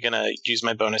actually going to use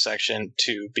my bonus action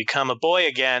to become a boy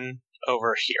again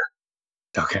over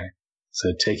here. Okay.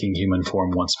 So taking human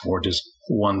form once more, just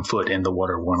 1 foot in the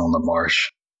water, 1 on the marsh.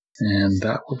 And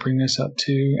that will bring us up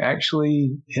to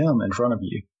actually him in front of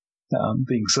you.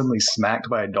 Being suddenly smacked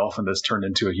by a dolphin that's turned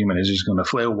into a human is just going to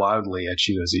flail wildly at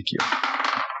you, Ezekiel.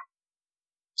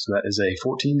 So that is a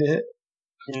 14 to hit?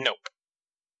 Nope.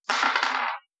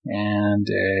 And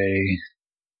a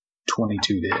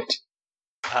 22 to hit.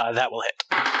 That will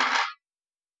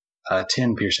hit.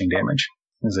 10 piercing damage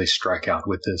as they strike out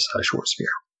with this short spear.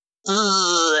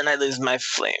 And I lose my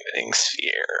flaming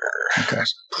sphere. Okay.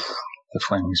 The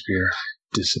flaming spear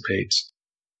dissipates.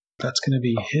 That's going to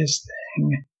be his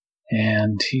thing.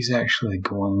 And he's actually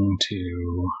going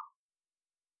to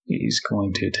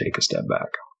take a step back.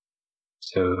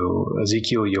 So,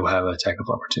 Ezekiel, you'll have an attack of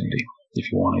opportunity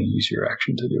if you want to use your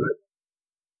action to do it.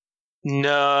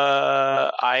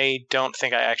 No, I don't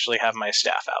think I actually have my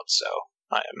staff out, so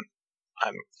I'm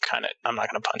not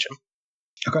going to punch him.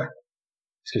 Okay.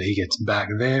 So he gets back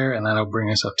there, and that'll bring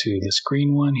us up to this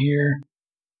green one here,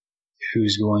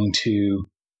 who's going to,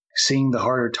 seeing the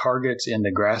harder targets in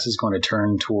the grass, is going to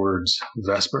turn towards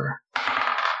Vesper.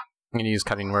 I'm going to use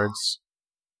cutting words.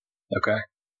 Okay.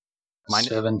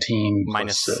 17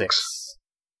 minus plus 6.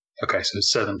 Okay, so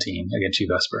 17 against you,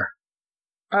 Vesper.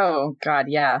 Oh, God,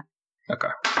 yeah. Okay.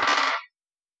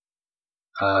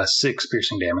 6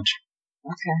 piercing damage.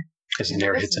 Okay. As the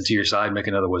arrow hits into your side, make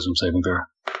another wisdom saving throw.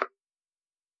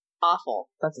 Awful.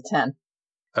 That's a 10.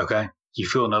 Okay. You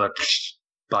feel another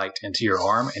bite into your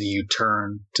arm, and you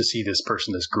turn to see this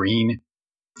person, this green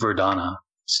Verdana,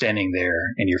 standing there,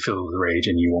 and you're filled with rage,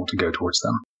 and you want to go towards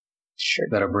them. Sure.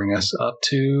 That'll bring us up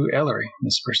to Ellory.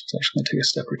 This person's actually going to take a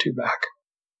step or 2 back.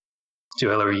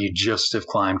 To Ellory, you just have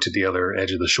climbed to the other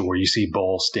edge of the shore. You see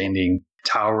Ball standing,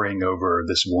 towering over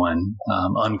this one,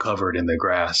 uncovered in the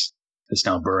grass. It's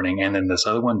now burning, and then this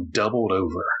other one doubled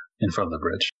over in front of the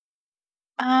bridge.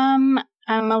 I'm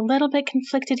a little bit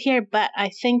conflicted here, but I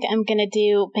think I'm going to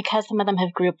do, because some of them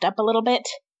have grouped up a little bit,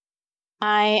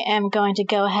 I am going to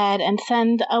go ahead and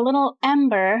send a little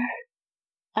ember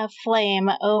of flame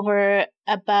over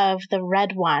above the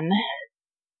red one.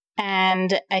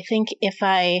 And I think if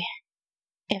I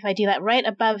do that right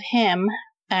above him,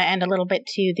 and a little bit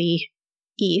to the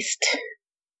east,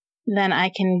 then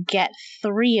I can get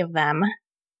 3 of them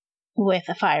with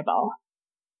a fireball.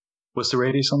 What's the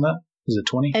radius on that? Is it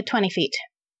 20? At 20 feet.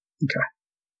 Okay.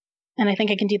 And I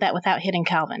think I can do that without hitting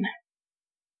Kalvyn.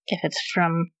 If it's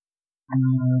from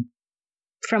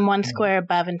one square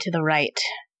above and to the right.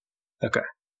 Okay.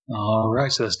 All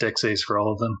right, so that's dex saves for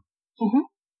all of them? Mm-hmm.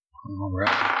 All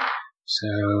right. So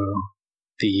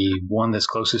the one that's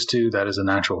closest to, that is a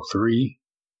natural 3.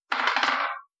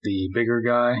 The bigger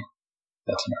guy,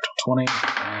 that's a natural 20.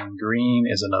 And green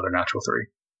is another natural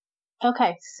 3.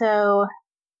 Okay, so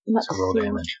let's roll see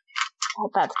damage.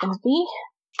 what that's going to be.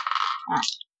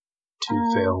 2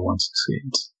 fail, 1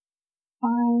 succeeds. 5.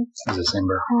 As this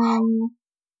ember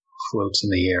floats in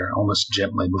the air almost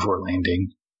gently before landing.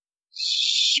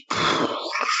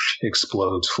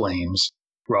 Explodes flames,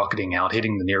 rocketing out,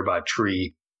 hitting the nearby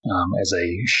tree as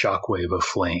a shockwave of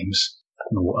flames.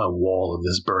 A wall of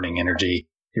this burning energy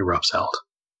erupts out.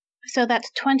 So that's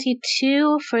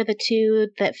 22 for the 2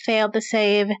 that failed the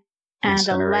save, and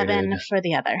 11 for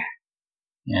the other.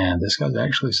 And this guy's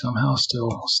actually somehow still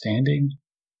standing.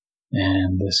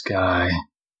 And this guy,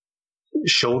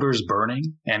 shoulders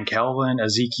burning. And Kalvyn,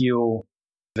 Ezekiel,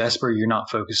 Vesper, you're not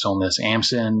focused on this.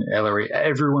 Amsen, Ellory,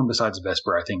 everyone besides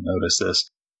Vesper, I think, noticed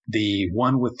this. The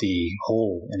one with the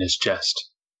hole in his chest.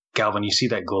 Kalvyn, you see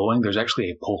that glowing? There's actually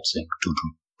a pulsing.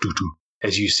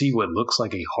 As you see what looks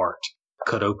like a heart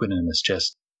cut open in his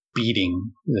chest,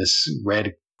 beating this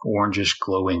red, orangish,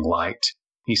 glowing light.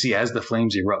 You see, as the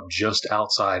flames erupt just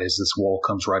outside, as this wall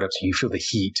comes right up to you, you feel the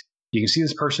heat. You can see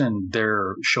this person,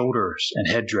 their shoulders and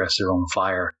headdress are on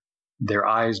fire. Their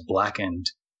eyes blackened,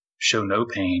 show no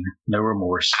pain, no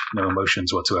remorse, no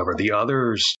emotions whatsoever. The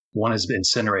others, one has been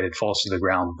incinerated, falls to the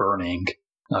ground, burning,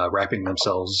 wrapping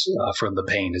themselves from the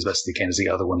pain as best they can, as the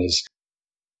other one is,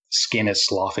 skin is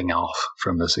sloughing off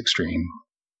from this extreme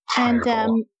And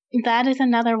fireball. that is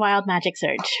another wild magic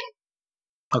surge.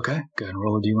 Okay, go ahead and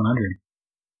roll a D100.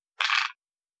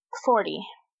 40.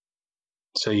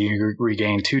 So you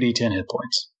regain 2d10 hit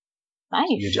points. Nice.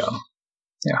 Good job.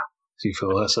 Yeah. So you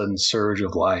feel a sudden surge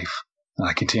of life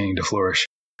continuing to flourish.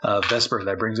 Vesper,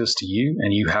 that brings us to you,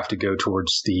 and you have to go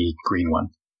towards the green one.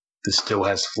 This still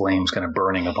has flames kind of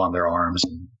burning upon their arms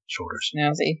and shoulders.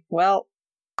 Nosy. Well,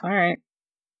 alright.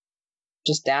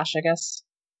 Just dash, I guess.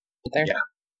 There. Yeah.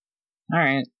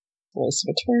 Alright. Voice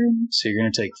of a turn. So you're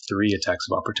going to take 3 attacks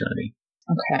of opportunity.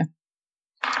 Okay.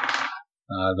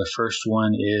 The first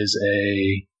one is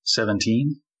a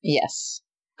 17. Yes.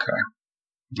 Okay.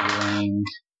 Dealing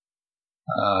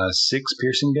 6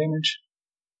 piercing damage.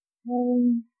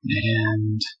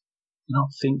 And I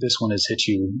don't think this one has hit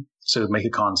you, so make a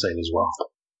con save as well.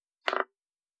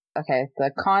 Okay,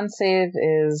 the con save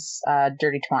is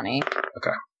dirty 20.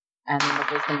 Okay. And the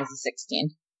wisdom is a 16.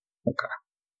 Okay.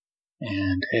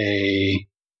 And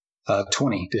a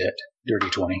 20 to hit. Dirty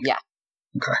 20. Yeah.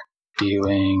 Okay.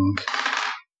 Dealing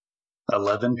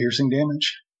 11 piercing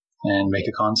damage. And make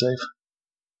a con save.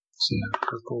 So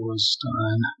purple was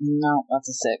stun. No, that's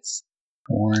a 6.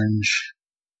 Orange,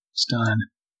 stun.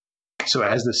 So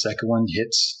as the second one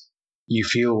hits, you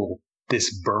feel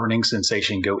this burning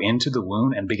sensation go into the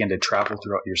wound and begin to travel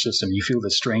throughout your system. You feel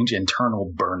this strange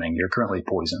internal burning. You're currently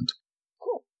poisoned.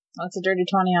 Cool. That's a dirty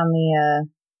 20 on the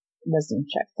wisdom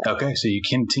check there. Okay, so you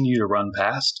continue to run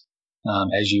past.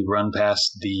 As you run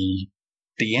past the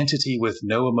entity with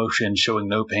no emotion, showing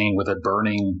no pain, with a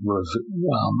burning,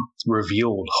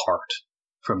 revealed heart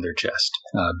from their chest,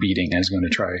 beating, and he's going to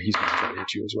try to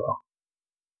hit you as well.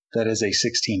 That is a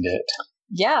 16 to hit.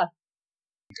 Yeah.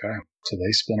 Okay, so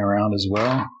they spin around as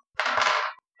well.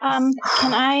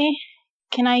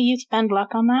 Can I use bend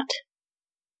luck on that?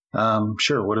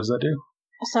 Sure, what does that do?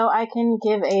 So I can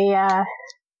give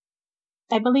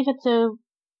I believe it's a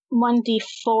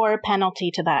 1d4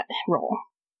 penalty to that roll.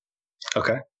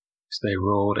 Okay, so they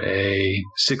rolled a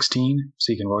 16,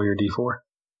 so you can roll your d4.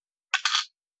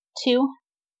 2.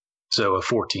 So a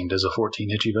 14. Does a 14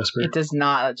 hit you, Vesper? It does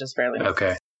not, it just barely.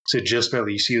 Okay. So just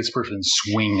barely, you see this person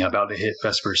swing about to hit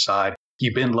Vesper's side.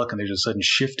 You bend luck and there's a sudden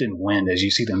shift in wind as you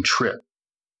see them trip,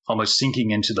 almost sinking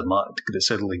into the mud that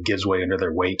suddenly gives way under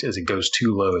their weight as it goes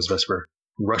too low as Vesper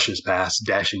rushes past,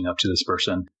 dashing up to this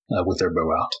person with their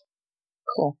bow out.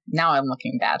 Cool. Now I'm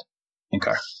looking bad.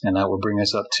 Okay. And that will bring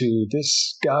us up to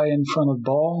this guy in front of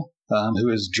Ball, who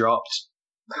has dropped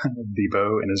the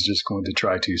bow and is just going to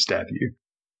try to stab you.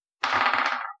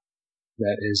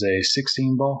 That is a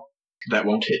 16 Ball. That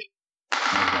won't hit.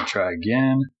 I'm going to try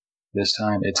again. This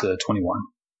time it's a 21.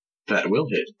 That will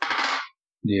hit.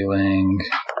 Dealing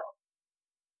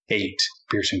 8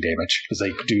 piercing damage because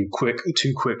they do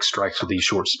two quick strikes with these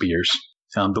short spears.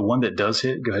 The one that does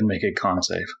hit, go ahead and make a con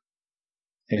save.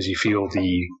 As you feel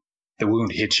the The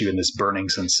wound hits you in this burning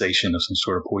sensation of some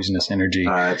sort of poisonous energy.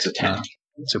 It's a 10.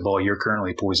 So, Ball, you're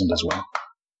currently poisoned as well.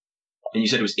 And you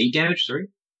said it was 8 damage, sorry?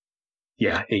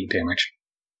 Yeah, 8 damage.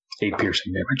 8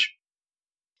 piercing damage.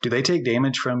 Do they take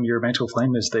damage from your mental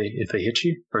flame if they hit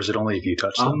you? Or is it only if you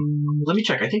touch them? Let me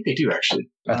check. I think they do,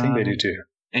 actually. I think they do, too.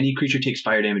 Any creature takes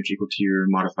fire damage equal to your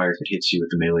modifier if it hits you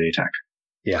with a melee attack.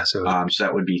 Yeah, so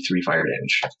that would be 3 fire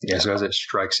damage. Yeah, so as it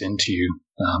strikes into you,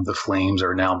 the flames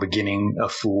are now beginning a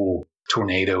full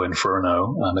tornado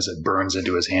inferno as it burns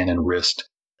into his hand and wrist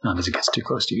as it gets too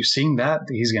close to you. Seeing that,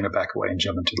 he's going to back away and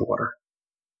jump into the water.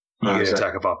 You get an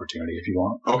attack of opportunity if you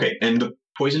want. Okay, and the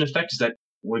poison effect,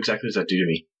 what exactly does that do to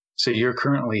me? So you're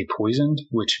currently poisoned,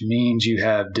 which means you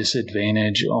have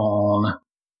disadvantage on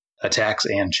attacks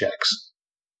and checks.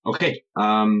 Okay,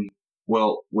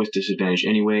 well, with disadvantage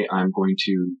anyway, I'm going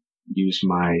to use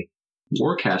my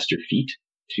Warcaster feat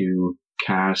to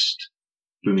cast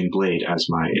Booming Blade as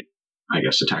my, I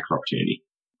guess, attack of opportunity.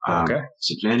 Okay.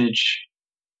 Disadvantage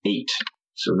 8,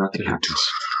 so nothing happens.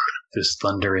 This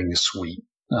thundering sweep.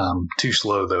 Too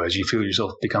slow, though, as you feel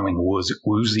yourself becoming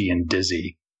woozy and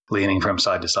dizzy, leaning from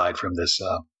side to side from this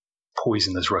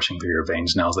poison that's rushing through your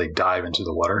veins now as they dive into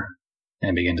the water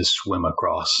and begin to swim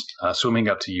across, swimming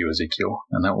up to you, Ezekiel.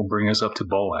 And that will bring us up to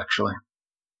Bull, actually.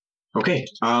 Okay,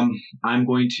 I'm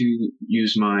going to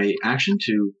use my action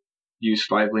to use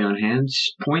 5 lay on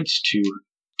hands points to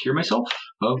cure myself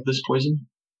of this poison.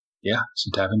 Yeah,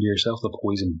 so tap into yourself, the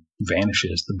poison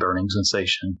vanishes, the burning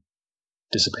sensation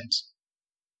dissipates.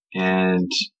 And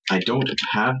I don't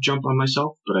have jump on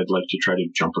myself, but I'd like to try to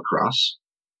jump across.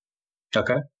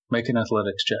 Okay, make an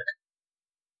athletics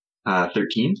check.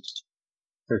 13.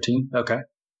 13? Okay.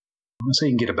 Let's say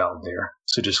you can get about there.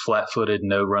 So just flat-footed,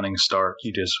 no running start.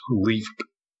 You just leap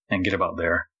and get about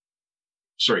there.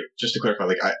 Sorry, just to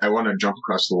clarify, I want to jump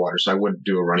across the water, so I wouldn't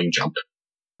do a running jump.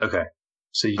 Okay.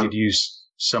 So you could use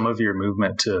some of your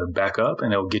movement to back up,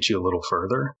 and it'll get you a little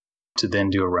further to then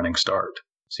do a running start.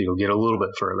 So you'll get a little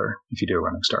bit further if you do a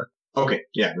running start. Okay,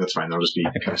 yeah, that's fine. I'll just be...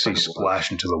 Okay, so you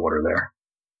splash into the water there.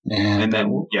 And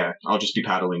then, I'll just be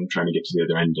paddling, trying to get to the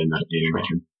other end, and that being my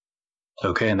turn.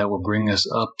 Okay, and that will bring us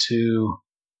up to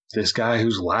this guy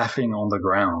who's laughing on the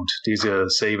ground. He's going to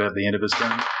save at the end of his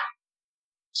turn.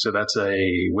 So that's a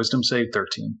wisdom save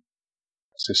 13.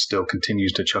 So still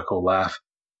continues to chuckle, laugh.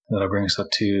 That'll bring us up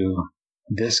to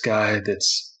this guy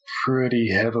that's pretty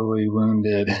heavily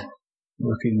wounded,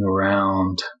 looking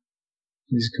around.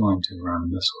 He's going to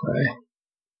run this way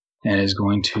and is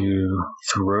going to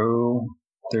throw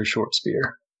their short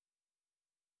spear.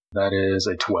 That is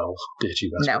a 12 to hit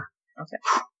you, Vesper. No. Okay.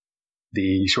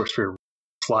 The short spear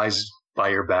flies by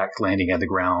your back, landing at the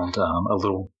ground a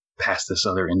little past this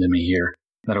other enemy here.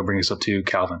 That'll bring us up to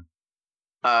Kalvyn.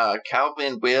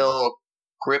 Kalvyn will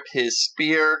grip his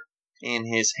spear in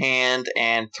his hand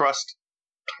and thrust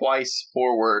twice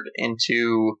forward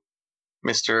into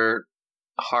Mr.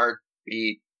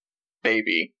 Heartbeat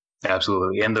Baby.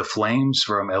 Absolutely. And the flames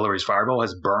from Ellory's fireball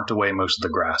has burnt away most of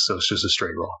the grass, so it's just a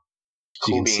straight roll. So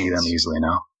Cool you can beans. see them easily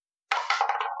now.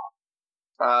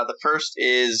 The first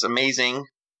is amazing.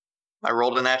 I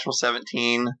rolled a natural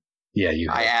 17. Yeah,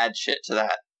 I add shit to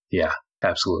that. Yeah,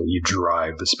 absolutely. You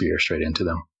drive the spear straight into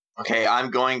them. Okay, I'm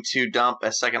going to dump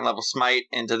a second level smite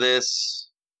into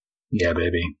this. Yeah,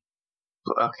 baby.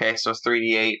 Okay, so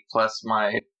 3d8 plus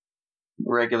my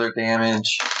regular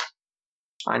damage.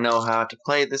 I know how to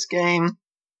play this game.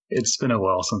 It's been a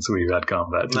while since we've had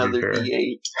combat, to be Another fair.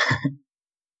 d8.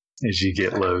 As you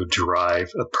get low, drive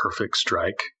a perfect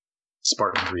strike.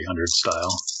 Spartan 300 style.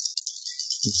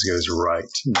 This goes right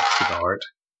to the heart,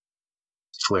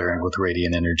 flaring with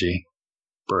radiant energy,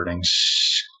 burning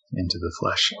into the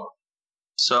flesh.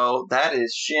 So that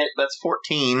is shit. That's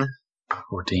 14.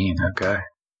 14, okay.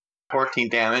 14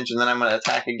 damage, and then I'm going to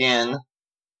attack again.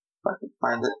 If I can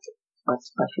find it. My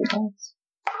special dice.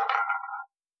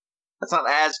 That's not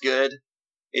as good.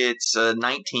 It's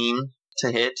 19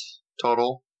 to hit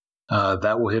total.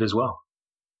 That will hit as well.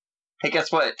 Hey,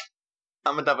 guess what?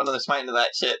 I'm going to dump another smite into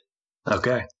that shit.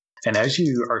 Okay. And as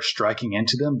you are striking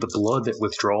into them, the blood that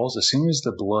withdraws, as soon as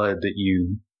the blood that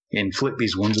you inflict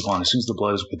these wounds upon, as soon as the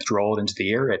blood is withdrawn into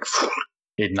the air, it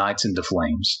ignites into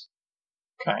flames.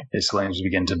 Okay. Its flames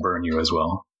begin to burn you as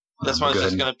well. This one's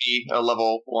just going to be a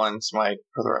level 1 smite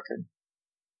for the record.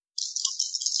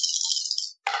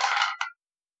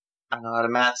 I know how to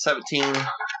math. 17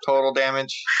 total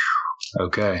damage.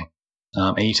 Okay.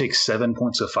 And you take 7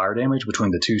 points of fire damage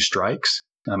between the two strikes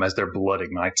as their blood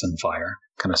ignites in fire,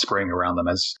 kind of spraying around them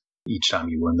as each time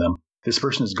you wound them. This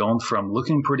person has gone from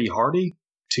looking pretty hardy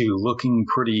to looking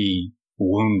pretty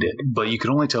wounded, but you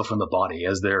can only tell from the body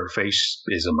as their face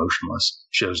is emotionless,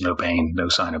 shows no pain, no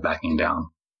sign of backing down.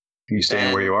 Are you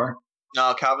staying where you are?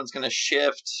 No, Kalvyn's going to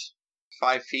shift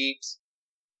 5 feet.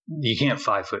 You can't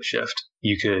 5-foot shift.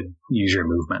 You could use your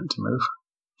movement to move.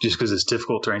 Just because it's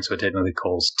difficult terrain, so it technically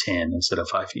calls 10 instead of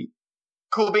 5 feet.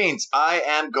 Cool beans. I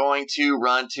am going to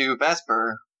run to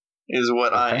Vesper, is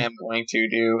what I am going to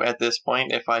do at this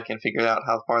point, if I can figure out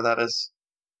how far that is.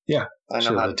 Yeah. I know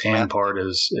so how the to tan part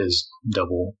is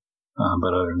double,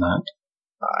 but other than that.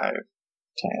 5,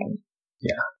 10.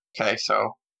 Yeah. Okay,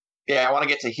 so, yeah, I want to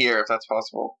get to here if that's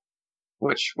possible,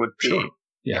 which would be... Sure.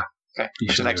 Yeah. Okay,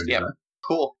 You should next, yeah.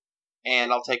 Cool.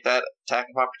 And I'll take that attack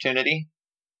of opportunity.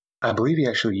 I believe he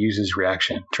actually uses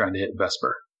reaction trying to hit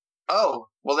Vesper. Oh,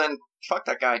 well then, fuck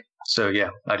that guy. So yeah,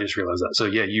 I just realized that. So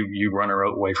yeah, you run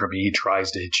away from him. He tries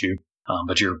to hit you,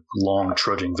 but you're long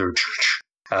trudging through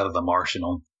out of the marsh and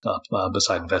on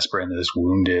beside Vesper and this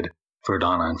wounded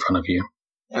Verdana in front of you.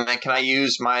 And then can I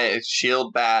use my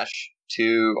shield bash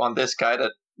on this guy to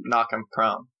knock him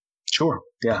prone? Sure,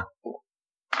 yeah.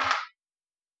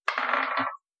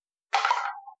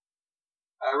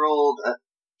 I rolled a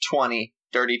 20,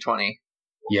 dirty 20.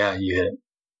 Yeah, you hit.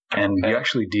 And you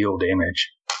actually deal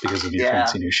damage because of your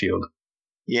fancy new shield.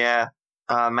 Yeah.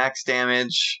 Max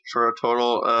damage for a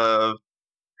total of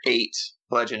 8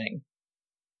 bludgeoning.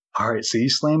 All right, so you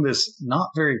slam this not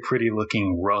very pretty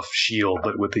looking rough shield,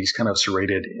 but with these kind of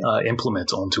serrated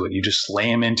implements onto it. You just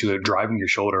slam into it, driving your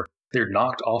shoulder. They're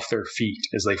knocked off their feet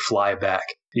as they fly back.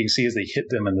 You can see as they hit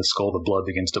them in the skull, the blood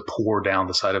begins to pour down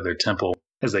the side of their temple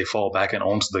as they fall back and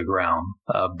onto the ground.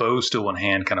 Bow still in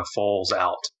hand kind of falls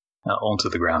out onto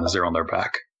the ground as they're on their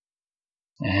back.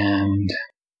 And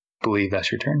I believe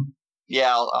that's your turn.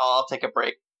 Yeah, I'll take a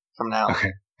break from now.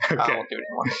 Okay. I won't do it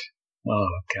anymore. Oh,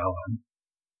 Kalvyn.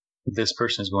 This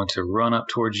person is going to run up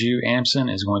towards you. Amsen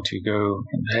is going to go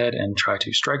ahead and try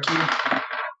to strike you.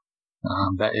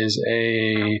 That is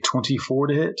a 24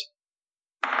 to hit.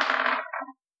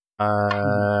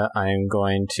 I'm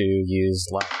going to use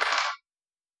luck.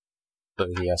 So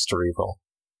he has to reroll.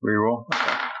 Reroll?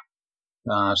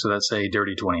 Okay. So that's a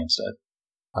dirty 20 instead.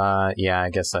 Yeah, I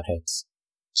guess that hits.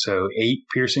 So 8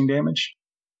 piercing damage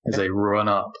as they run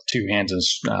up, 2 hands,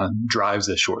 and drives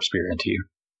this short spear into you.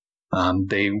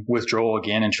 They withdraw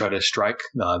again and try to strike.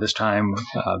 This time,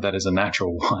 that is a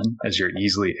natural 1, as you're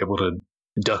easily able to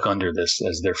duck under this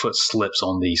as their foot slips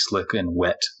on the slick and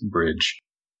wet bridge.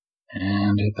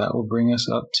 And that will bring us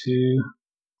up to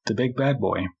the big bad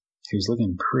boy, who's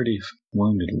looking pretty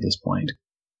wounded at this point.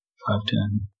 5,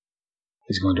 10.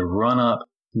 He's going to run up,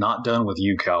 not done with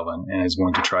you, Kalvyn, and is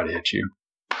going to try to hit you.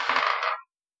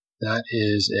 That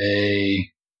is a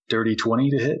dirty 20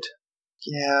 to hit.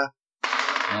 Yeah.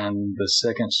 And the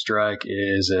second strike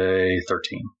is a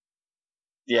 13.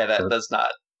 Yeah, that does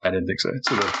not. I didn't think so.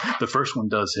 So the first one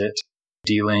does hit,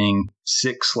 dealing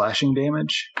 6 slashing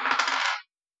damage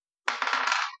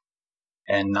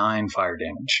and 9 fire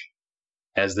damage.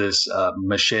 As this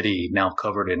machete, now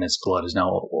covered in its blood, is now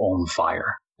on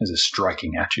fire as it's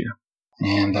striking at you.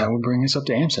 And that would bring us up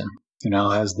to Amsen, who now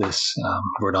has this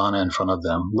Verdana in front of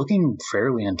them, looking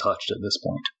fairly untouched at this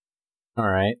point. All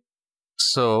right.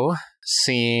 So,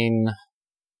 seeing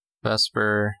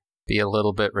Vesper be a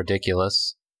little bit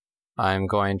ridiculous, I'm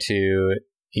going to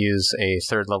use a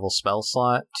 3rd level spell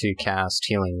slot to cast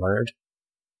Healing Word.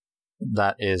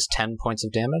 That is 10 points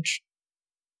of damage.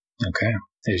 Okay.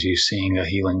 As you seeing a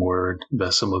Healing Word,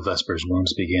 some of Vesper's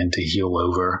wounds begin to heal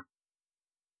over.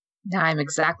 Now I'm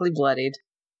exactly bloodied.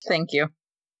 Thank you.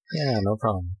 Yeah, no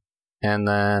problem. And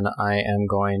then I am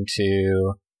going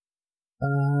to...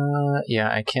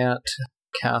 I can't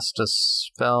cast a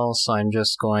spell, so I'm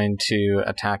just going to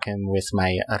attack him with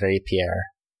my rapier.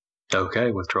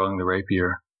 Okay, withdrawing the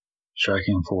rapier,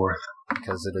 striking forth.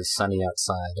 Because it is sunny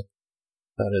outside.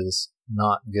 That is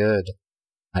not good.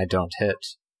 I don't hit.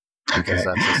 Because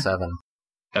that's a 7.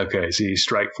 Okay, so you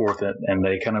strike forth it, and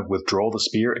they kind of withdraw the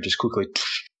spear and just quickly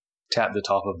tap the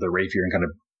top of the rapier and kind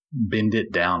of bend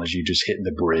it down as you just hit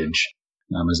the bridge.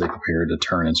 As they prepare to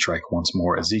turn and strike once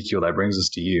more. Ezekiel, that brings us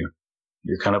to you.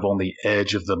 You're kind of on the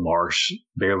edge of the marsh,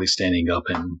 barely standing up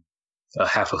in a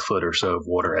half a foot or so of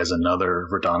water as another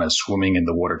Verdana is swimming in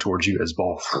the water towards you as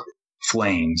ball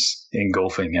flames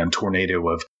engulfing him, tornado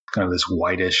of kind of this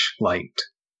whitish light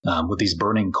with these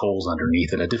burning coals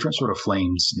underneath it, a different sort of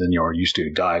flames than you are used to.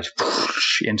 Dives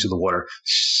into the water,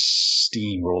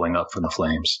 steam rolling up from the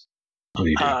flames. What do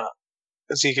you do?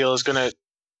 Ezekiel is going to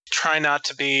try not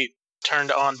to be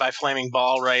turned on by flaming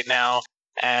ball right now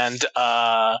and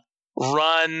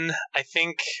run. I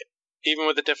think even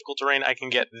with the difficult terrain I can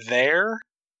get there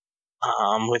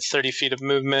with 30 feet of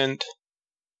movement.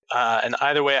 And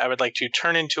either way, I would like to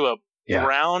turn into a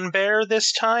brown bear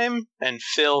this time and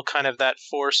fill kind of that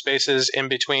 4 spaces in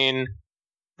between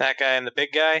that guy and the big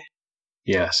guy.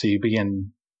 Yeah, so you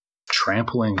begin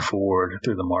trampling forward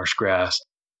through the marsh grass,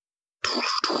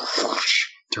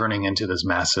 turning into this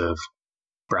massive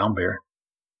brown bear.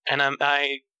 And am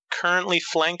I currently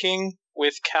flanking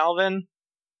with Kalvyn?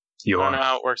 You I are. don't know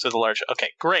how it works with a large... Okay,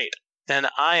 great. Then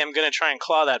I am going to try and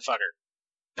claw that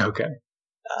fucker. Okay.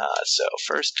 So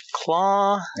first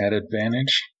claw At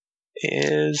advantage.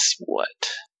 is what?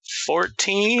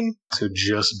 14? So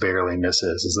just barely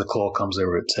misses. As the claw comes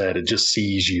over its head, it just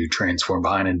sees you transform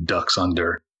behind and ducks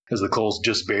under. As the claw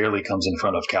just barely comes in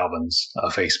front of Kalvyn's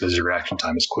face, because your reaction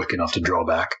time is quick enough to draw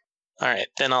back. All right,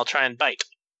 then I'll try and bite.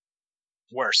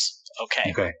 Worse.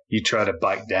 Okay. Okay. You try to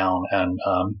bite down, and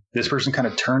this person kind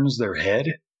of turns their head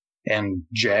and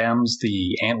jams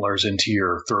the antlers into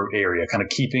your throat area, kind of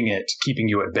keeping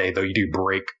you at bay, though you do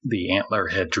break the antler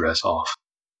headdress off.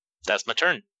 That's my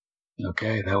turn.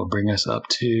 Okay, that will bring us up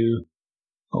to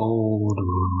old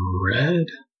Red.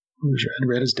 Where's Red?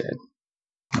 Red is dead.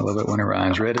 I love it when it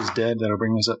rhymes. Red is dead. That'll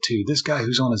bring us up to this guy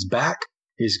who's on his back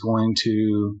is going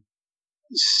to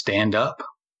stand up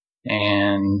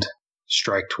and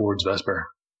strike towards Vesper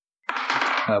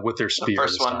with their spear. The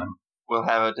first this one time. will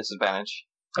have a disadvantage.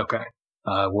 Okay.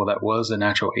 Well, that was a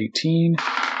natural 18,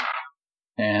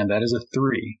 and that is a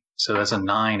 3. So that's a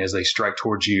 9 as they strike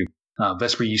towards you.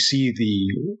 Vesper, you see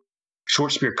the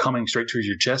short spear coming straight towards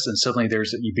your chest, and suddenly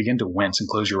you begin to wince and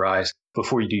close your eyes.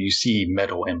 Before you do, you see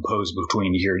metal imposed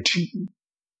between. You hear,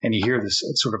 and you hear this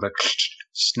sort of a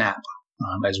snap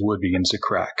as wood begins to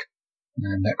crack.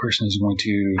 And that person is going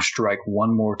to strike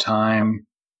one more time.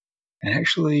 And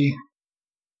actually,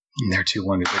 they're too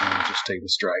wounded. They're going to just take the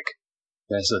strike.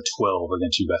 That's a 12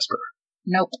 against you, Vesper.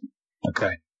 Nope.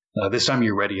 Okay. This time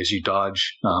you're ready as you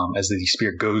dodge as the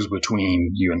spear goes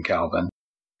between you and Kalvyn.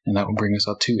 And that will bring us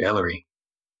up to Ellory.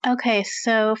 Okay,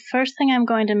 so first thing I'm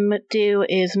going to do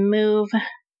is move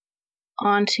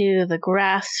onto the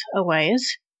grass a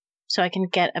ways so I can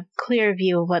get a clear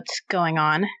view of what's going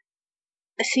on.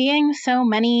 Seeing so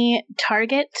many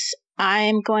targets,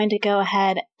 I'm going to go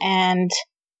ahead and,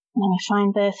 let me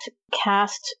find this,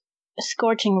 cast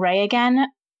Scorching Ray again.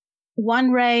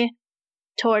 1 ray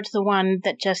towards the one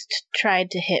that just tried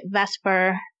to hit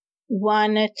Vesper,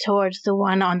 1 towards the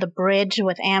one on the bridge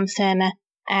with Amsen,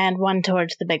 and 1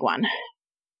 towards the big one.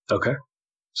 Okay.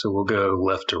 So we'll go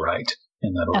left to right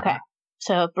in that order. Okay.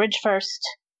 So bridge first.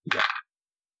 Yeah.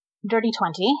 Dirty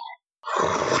 20.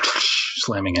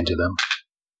 Slamming into them.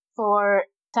 For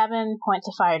 7 points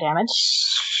of fire damage.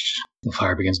 The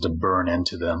fire begins to burn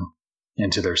into them,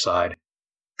 into their side.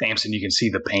 Amsen, you can see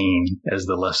the pain as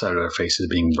the left side of their face is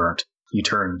being burnt. You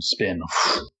turn, spin.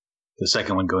 The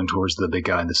second one going towards the big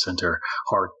guy in the center,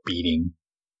 heart beating,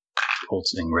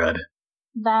 pulsing red.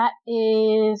 That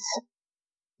is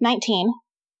 19.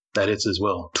 That hits as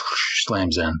well.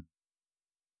 Slams in.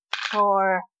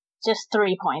 For just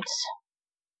 3 points.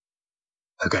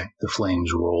 Okay, the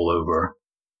flames roll over.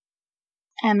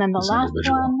 And then the This last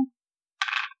individual.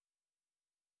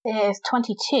 one is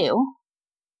 22.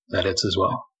 That hits as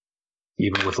well.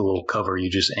 Even with a little cover,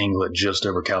 you just angle it just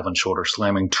over Kalvyn's shoulder,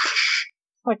 slamming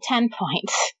For 10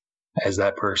 points. as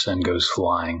that person goes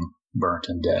flying, burnt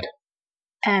and dead.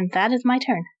 And that is my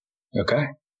turn. Okay.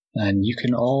 And you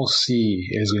can all see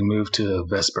as we move to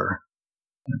Vesper.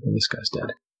 This guy's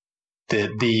dead.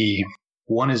 The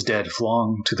one is dead,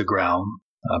 flung to the ground,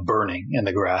 burning in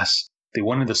the grass. The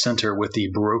one in the center with the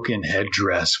broken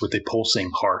headdress with the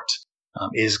pulsing heart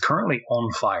is currently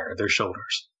on fire, their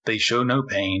shoulders. They show no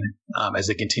pain as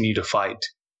they continue to fight.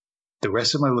 The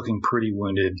rest of them are looking pretty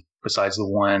wounded, besides the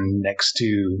one next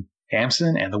to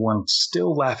Amsen and the one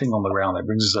still laughing on the ground. That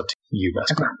brings us up to you,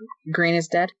 Vesper. Okay. Green is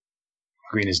dead?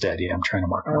 Green is dead, yeah. I'm trying to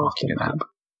mark him off. Get a map.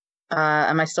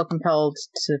 Am I still compelled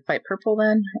to fight purple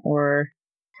then? Or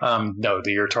No,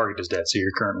 your target is dead, so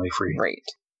you're currently free. great.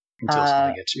 Until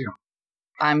something gets you.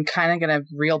 I'm kind of going to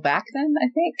reel back then, I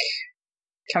think.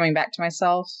 Coming back to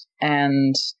myself,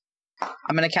 and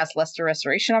I'm going to cast Lesser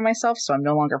Restoration on myself, so I'm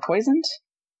no longer poisoned.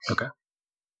 Okay.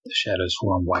 The shadows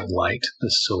form white light,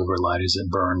 the silver light as it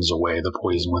burns away the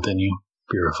poison within you,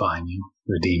 purifying you,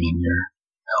 redeeming your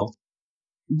health.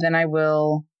 Then I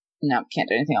will... No, can't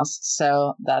do anything else.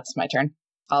 So that's my turn.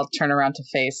 I'll turn around to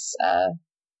face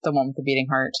the one with the beating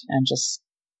heart and just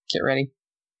get ready.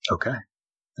 Okay.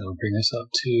 That'll bring us up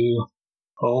to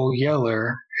old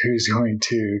Yeller, who's going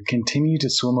to continue to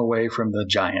swim away from the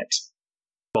giant.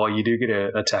 While you do get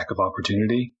an attack of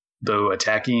opportunity, though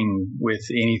attacking with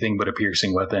anything but a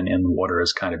piercing weapon in the water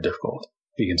is kind of difficult.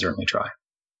 You can certainly try.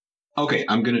 Okay,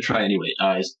 I'm going to try anyway.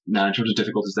 Now, in terms of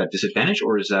difficulty, is that disadvantage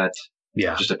or is that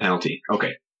just a penalty?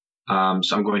 Okay. So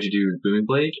I'm going to do Booming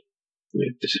Blade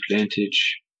with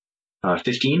disadvantage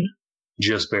 15.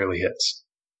 Just barely hits.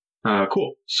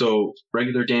 Cool. So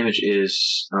regular damage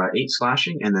is 8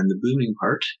 slashing, and then the booming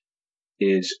part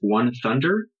is 1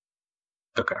 thunder.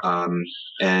 Okay.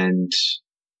 And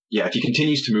yeah, if he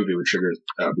continues to move, it would trigger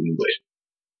Booming Blade.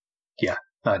 Yeah,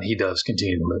 and he does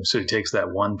continue to move. So he takes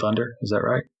that 1 thunder, is that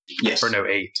right? Yes. Or no,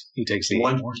 8. He takes the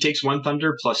 1. 8 more. He takes 1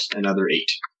 thunder plus another 8.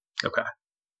 Okay.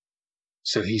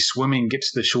 So he's swimming,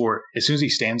 gets to the shore. As soon as he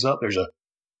stands up, there's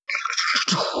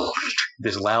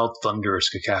this loud thunderous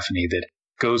cacophony that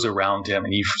goes around him,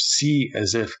 and you see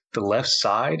as if the left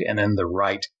side and then the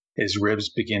right, his ribs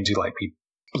begin to like be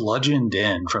bludgeoned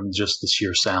in from just the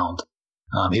sheer sound.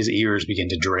 His ears begin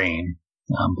to drain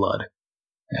blood,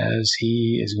 as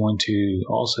he is going to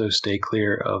also stay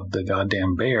clear of the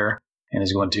goddamn bear and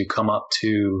is going to come up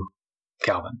to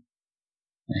Kalvyn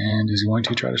and is going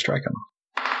to try to strike him.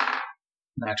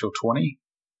 Natural 20,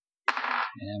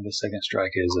 and the second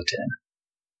strike is a 10.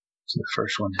 So the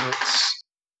first one hits.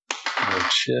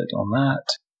 Good shit on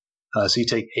that. So you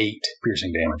take 8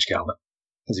 piercing damage, Kalvyn,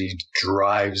 as he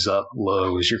drives up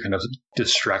low as you're kind of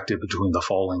distracted between the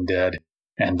falling dead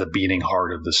and the beating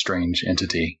heart of the strange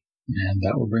entity. And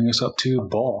that will bring us up to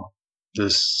Ball. The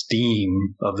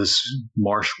steam of this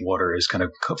marsh water is kind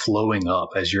of flowing up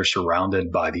as you're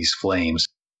surrounded by these flames.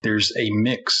 There's a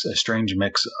strange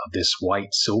mix of this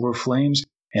white silver flames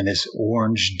and this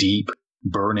orange, deep,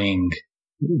 burning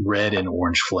red and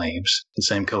orange flames, the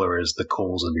same color as the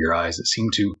coals of your eyes that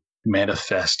seem to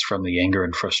manifest from the anger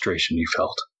and frustration you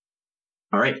felt.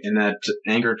 All right, and that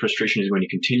anger and frustration is going to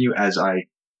continue as I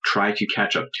try to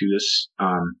catch up to this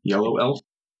yellow elf.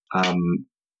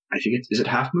 I think is it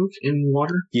half move in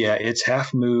water? Yeah, it's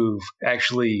half move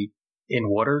actually in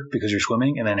water because you're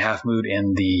swimming, and then half move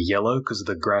in the yellow because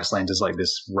the grassland is like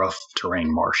this rough terrain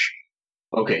marsh.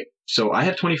 Okay, so I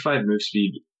have 25 move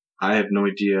speed. I have no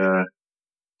idea.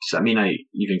 Does that mean I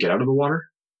even get out of the water?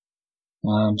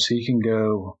 So you can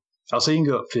go, I'll say you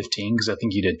can go up 15 because I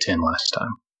think you did 10 last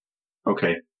time.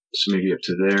 Okay, so maybe up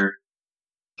to there.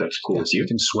 That's cool. Yeah, so you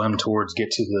can swim towards, get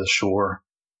to the shore,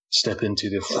 step into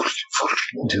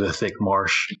the thick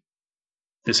marsh.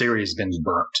 This area has been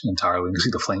burnt entirely. You can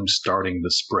see the flames starting to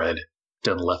spread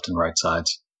down the left and right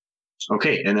sides.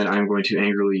 Okay, and then I'm going to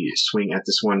angrily swing at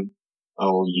this one.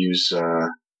 I'll use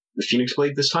the Phoenix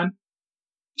Blade this time.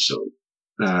 So,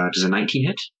 does a 19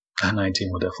 hit? A 19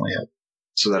 will definitely hit.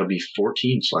 So that'll be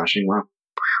 14 slashing. Wow.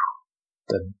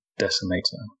 That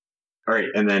decimates him. All right,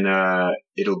 and then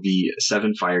it'll be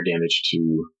 7 fire damage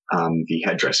to the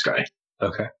headdress guy.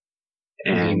 Okay.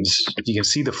 And you can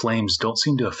see the flames don't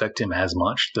seem to affect him as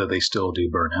much, though they still do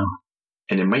burn him.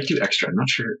 And it might do extra. I'm not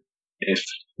sure if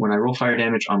when I roll fire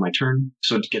damage on my turn,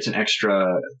 so it gets an extra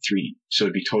 3. So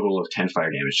it'd be total of 10 fire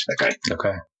damage to that guy.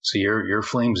 Okay. So your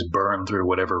flames burn through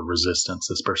whatever resistance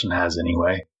this person has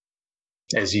anyway.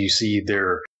 As you see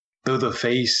though the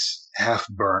face half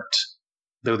burnt,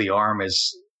 though the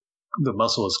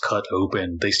muscle is cut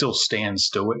open, they still stand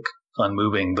stoic,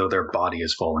 unmoving, though their body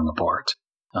is falling apart.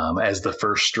 As the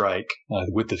first strike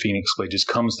with the Phoenix Blade just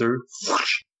comes through,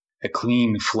 a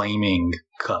clean, flaming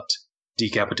cut.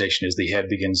 Decapitation as the head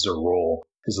begins to roll,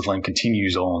 as the flame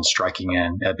continues on, striking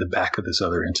in at the back of this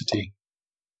other entity.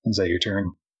 Is that your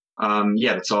turn?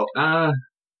 Yeah, that's all.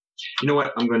 You know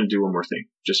what? I'm going to do one more thing,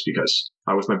 just because.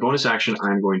 With my bonus action,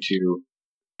 I'm going to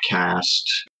cast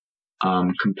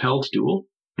Compelled Duel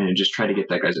and just try to get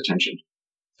that guy's attention.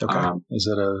 Okay. Is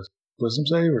that a wisdom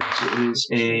save? Or? It is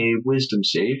a wisdom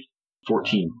save,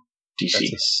 14 DC.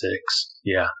 That's a 6.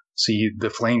 Yeah. So the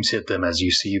flames hit them as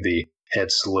you see the head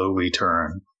slowly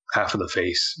turn. Half of the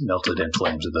face melted in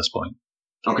flames at this point.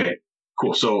 Okay,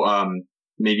 cool. So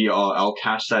maybe I'll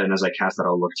cast that, and as I cast that,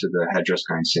 I'll look to the headdress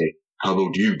guy and say, "Hello,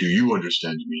 do you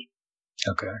understand me?"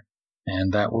 Okay.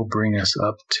 And that will bring us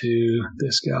up to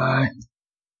this guy.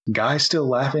 Guy's still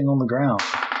laughing on the ground.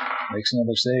 Makes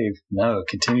another save. No,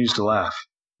 continues to laugh.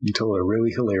 You told a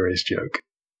really hilarious joke.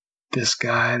 This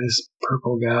guy, this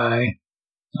purple guy,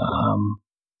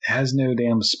 has no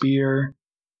damn spear,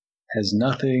 has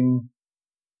nothing.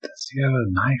 Does he have a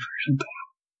knife or something?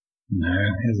 No,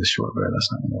 he has a short bow. That's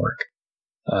not going to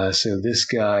work. So this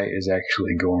guy is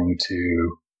actually going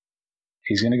to,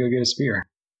 he's going to go get a spear.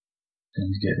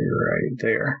 And get it right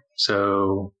there.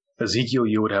 So, Ezekiel,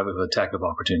 you would have an attack of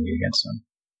opportunity against him.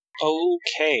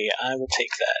 Okay, I will take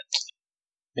that.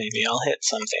 Maybe I'll hit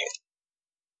something.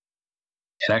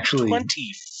 And actually,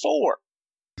 24.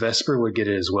 Vesper would get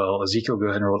it as well. Ezekiel, go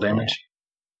ahead and roll damage.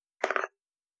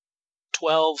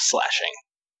 12 slashing.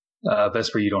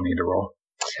 Vesper, you don't need to roll.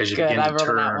 As you begin to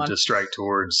turn to strike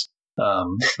towards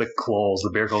the claws,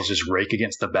 the bear claws just rake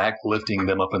against the back, lifting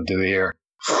them up into the air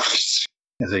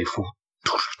as they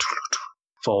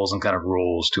falls and kind of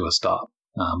rolls to a stop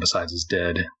besides his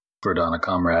dead Verdana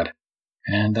comrade.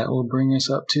 And that will bring us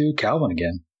up to Kalvyn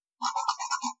again.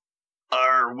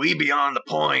 Are we beyond the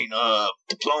point of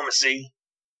diplomacy?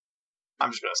 I'm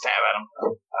just going to stab at him. I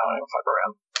don't even fuck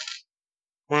around.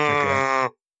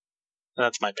 Okay.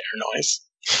 That's my bear noise.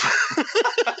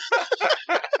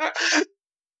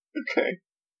 Okay.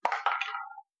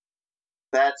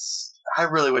 I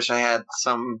really wish I had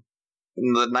some.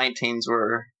 The 19s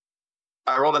were.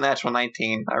 I rolled a natural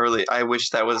 19. I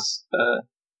wish that was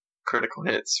critical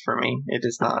hits for me. It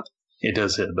is not. It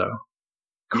does hit, though.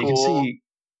 Cool. You can see.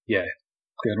 Yeah.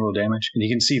 Go ahead and roll damage. And you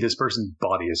can see this person's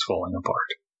body is falling apart.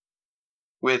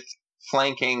 With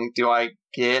flanking, do I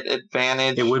get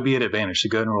advantage? It would be an advantage, so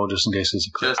go ahead and roll just in case it's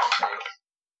a crit.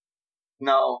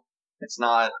 No, it's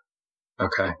not.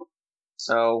 Okay.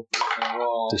 So,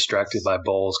 roll. Distracted by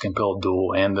Ball's compelled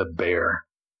duel and the bear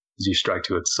as you strike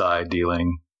to its side,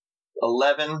 dealing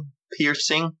 11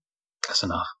 piercing. That's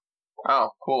enough.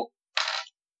 Oh, cool.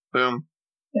 Boom.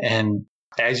 And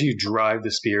as you drive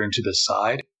the spear into the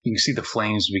side, you can see the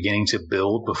flames beginning to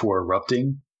build before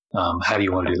erupting. How do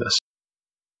you want to do this?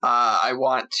 I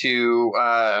want to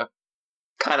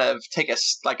kind of take a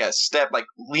step, like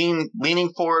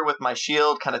leaning forward with my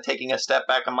shield, kind of taking a step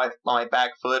back on my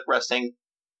back foot, resting,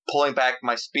 pulling back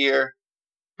my spear,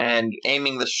 and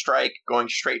aiming the strike, going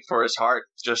straight for his heart.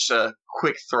 Just a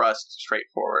quick thrust straight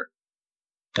forward.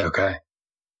 Okay.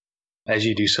 As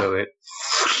you do so, it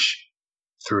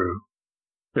through.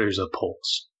 There's a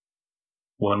pulse.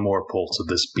 One more pulse of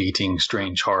this beating,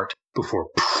 strange heart before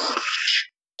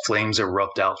flames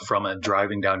erupt out from it,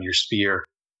 driving down your spear,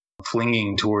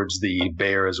 flinging towards the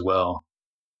bear as well.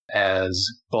 As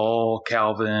Ball,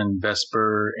 Kalvyn,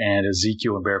 Vesper, and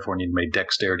Ezekiel and Bearforn need to make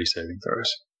dexterity saving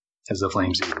throws as the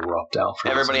flames erupt out.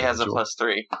 Everybody has a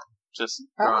 +3. Just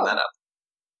throwing that up.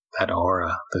 That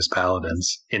aura, those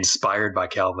paladins, inspired by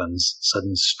Kalvyn's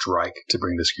sudden strike to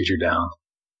bring this creature down.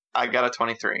 I got a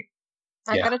 23.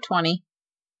 I got a 20.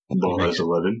 Ball has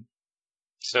 11.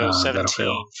 So 17 for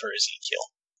Ezekiel.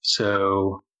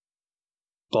 So,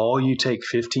 Ball, you take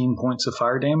 15 points of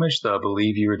fire damage, though I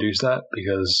believe you reduce that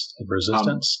because of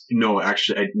resistance. No,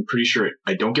 actually, I'm pretty sure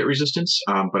I don't get resistance,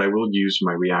 but I will use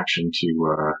my reaction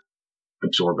to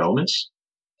absorb elements.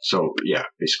 So, yeah,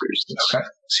 basically resistance. Okay.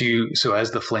 So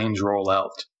as the flames roll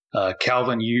out,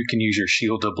 Kalvyn, you can use your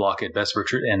shield to block it. Vesper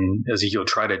and Ezekiel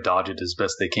try to dodge it as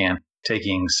best they can,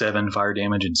 taking 7 fire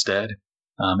damage instead.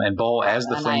 And Ball, as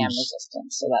the flames... I am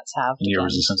resistant, so that's halved again. Your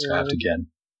resistance halved again.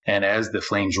 And as the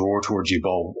flames roar towards you,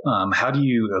 Ball, how do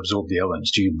you absorb the elements?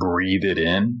 Do you breathe it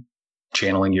in,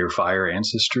 channeling your fire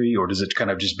ancestry, or does it kind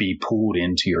of just be pulled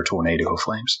into your tornado of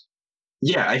flames?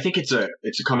 Yeah, I think it's a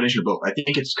combination of both. I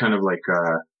think it's kind of like,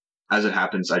 as it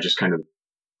happens, I just kind of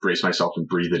brace myself and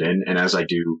breathe it in. And as I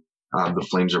do, the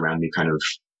flames around me kind of,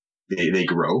 they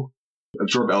grow.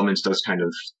 Absorb elements does kind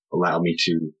of allow me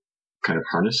to kind of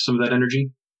harness some of that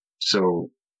energy.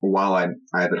 So while I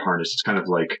have it harnessed, it's kind of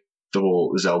like the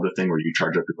whole Zelda thing where you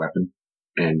charge up your weapon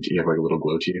and you have like a little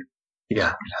glow to you.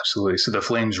 Yeah, absolutely. So the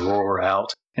flames roar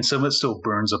out and some of it still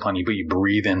burns upon you, but you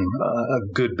breathe in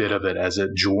a good bit of it as it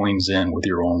joins in with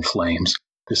your own flames.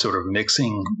 This sort of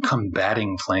mixing,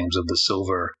 combating flames of the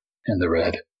silver and the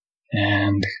red.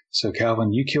 And so, Kalvyn,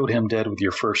 you killed him dead with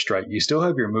your first strike. You still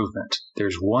have your movement.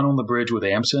 There's one on the bridge with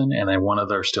Amsen, and then one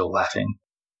other still laughing.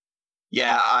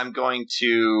 Yeah, I'm going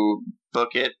to book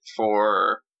it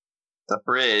for the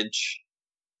bridge.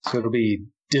 So it'll be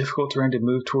difficult terrain to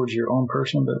move towards your own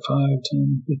person, but 5,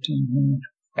 10, 15...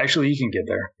 Actually, you can get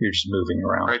there. You're just moving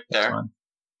around. Right there.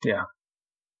 Yeah.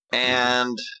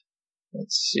 And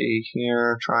let's see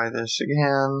here. Try this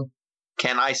again.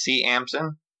 Can I see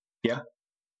Amsen? Yeah.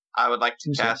 I would like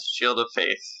to cast Shield of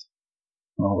Faith.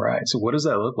 All right. So what does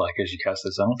that look like as you cast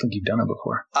this? I don't think you've done it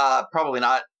before. Probably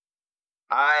not.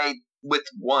 With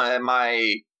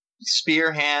my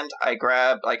spear hand, I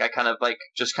grab, I kind of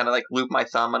loop my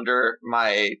thumb under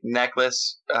my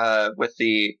necklace with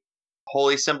the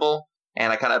holy symbol,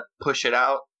 and I kind of push it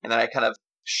out, and then I kind of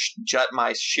jut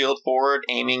my shield forward,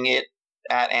 aiming it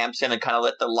at Amsen, and kind of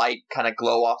let the light kind of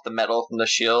glow off the metal from the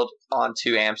shield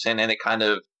onto Amsen, and it kind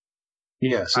of...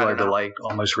 Yeah, so the light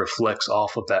almost reflects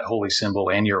off of that holy symbol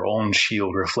and your own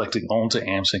shield reflecting onto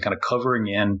Amsen, kind of covering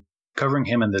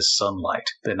him in this sunlight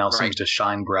that now seems to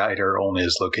shine brighter on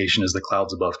his location as the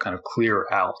clouds above kind of clear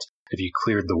out. If you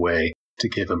cleared the way to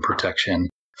give him protection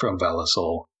from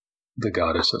Valisol, the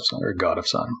goddess of sun, or god of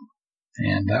sun.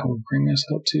 And that will bring us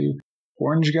up to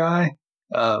Orange Guy.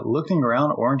 Looking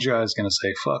around, Orange Guy is going to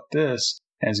say, fuck this,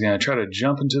 and is going to try to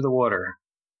jump into the water.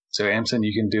 So, Amsen,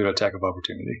 you can do an attack of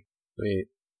opportunity. Wait.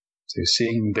 So,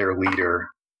 seeing their leader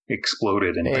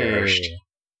exploded and perished.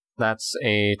 That's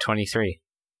a 23.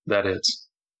 That is.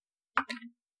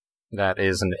 That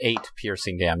is an 8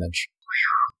 piercing damage.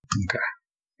 Okay.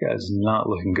 Guy's not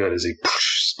looking good as he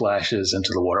splashes into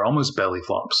the water, almost belly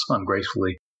flops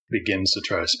ungracefully, begins to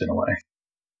try to spin away.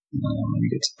 When he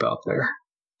gets about there.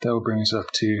 That will bring us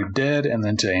up to Dead and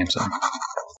then to Amsen.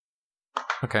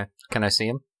 Okay. Can I see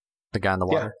him? The guy in the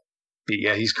water?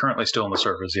 Yeah, he's currently still on the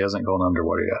surface. He hasn't gone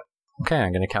underwater yet. Okay,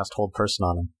 I'm going to cast Hold Person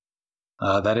on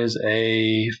him. That is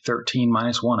a 13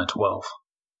 minus 1, a 12.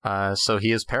 So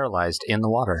he is paralyzed in the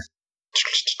water.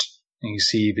 And you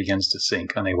see he begins to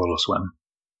sink, unable to swim.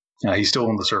 He's still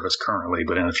on the surface currently,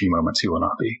 but in a few moments he will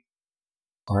not be.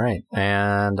 All right,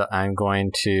 and I'm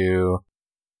going to,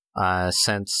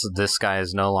 since this guy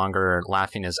is no longer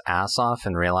laughing his ass off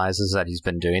and realizes that he's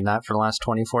been doing that for the last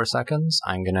 24 seconds,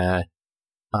 I'm going to,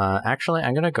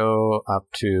 I'm going to go up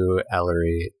to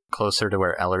Ellory, closer to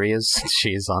where Ellory is.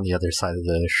 She's on the other side of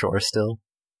the shore still,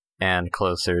 and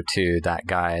closer to that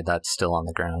guy that's still on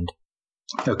the ground.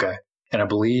 Okay. And I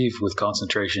believe with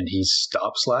concentration, he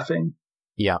stops laughing?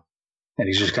 Yeah. And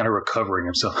he's just kind of recovering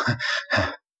himself,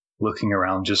 looking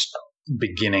around, just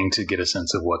beginning to get a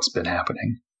sense of what's been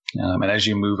happening. And as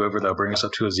you move over, that'll bring us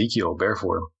up to Ezekiel, bear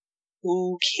form.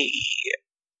 Okay.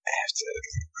 I have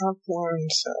to upward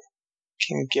so I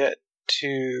can get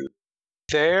to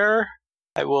there.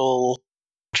 I will,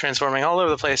 transforming all over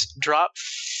the place, drop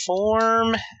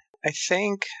form, I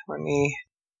think. Let me,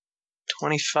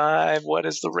 25, what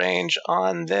is the range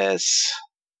on this?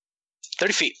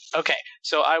 30 feet. Okay,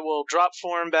 so I will drop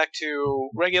form back to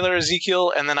regular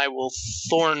Ezekiel, and then I will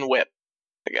thorn whip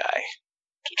the guy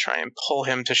to try and pull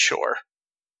him to shore.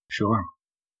 Sure.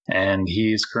 And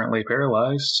he's currently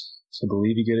paralyzed, so I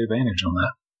believe you get advantage on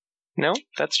that. No,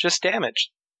 that's just damage.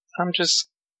 It's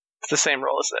the same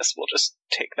roll as this. We'll just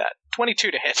take that. 22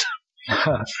 to hit.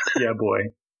 Yeah, boy.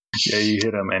 Yeah, you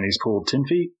hit him, and he's pulled 10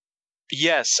 feet?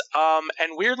 Yes,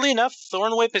 and weirdly enough,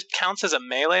 Thorn Whip counts as a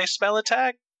melee spell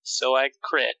attack, so I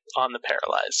crit on the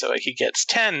paralyzed, so he gets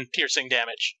 10 piercing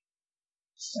damage.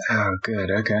 Oh, good,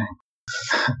 okay.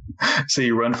 So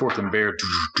you run forth and bear,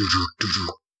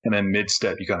 and then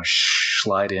mid-step you kind of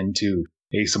slide into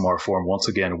ASMR form once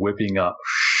again, whipping up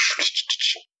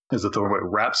as the Thorn Whip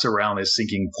wraps around his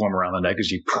sinking form around the neck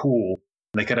as you pull,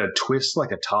 and they kind of twist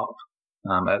like a top.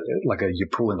 You're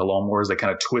pulling a lawnmower as they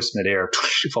kind of twist midair,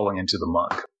 falling into the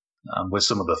muck, with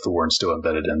some of the thorns still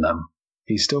embedded in them.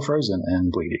 He's still frozen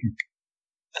and bleeding.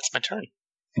 That's my turn.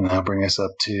 And that'll bring us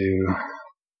up to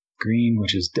Green,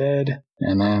 which is dead,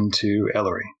 and then to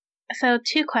Ellory. So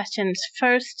 2 questions.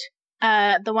 First,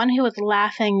 the one who was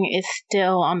laughing is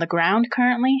still on the ground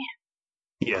currently?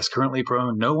 Yes, currently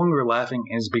prone. No longer laughing,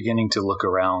 is beginning to look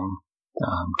around,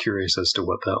 curious as to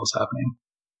what the hell is happening.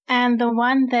 And the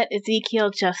one that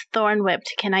Ezekiel just thorn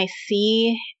whipped, can I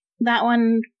see that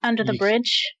one under the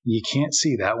bridge? You can't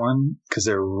see that one because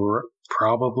they're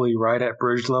probably right at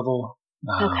bridge level.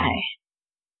 Okay.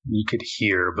 You could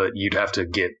hear, but you'd have to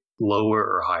get lower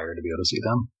or higher to be able to see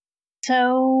them.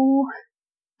 So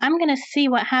I'm going to see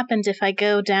what happens if I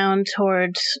go down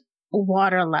towards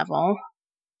water level.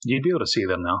 You'd be able to see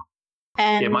them now.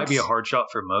 And it might be a hard shot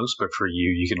for most, but for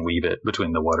you, you can weave it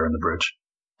between the water and the bridge.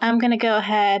 I'm going to go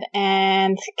ahead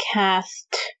and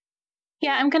cast...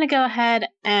 Yeah, I'm going to go ahead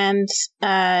and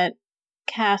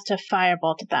cast a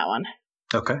firebolt at that one.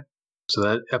 Okay. So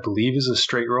that, I believe, is a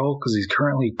straight roll, because he's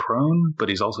currently prone, but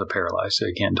he's also paralyzed, so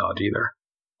he can't dodge either.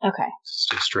 Okay. It's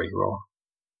just a straight roll.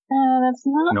 That's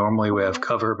not... Normally we have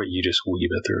cover, but you just weave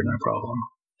it through, no problem.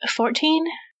 14?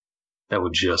 That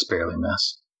would just barely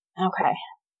miss. Okay.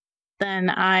 Then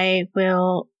I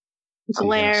will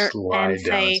glare and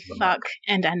say fuck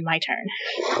and end my turn.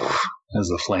 As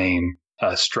the flame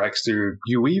strikes through,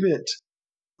 you weave it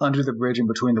under the bridge and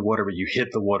between the water, but you hit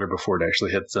the water before it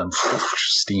actually hits them,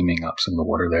 steaming up some of the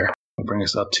water there. It'll bring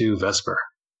us up to Vesper.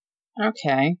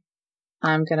 Okay.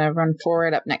 I'm going to run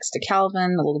forward up next to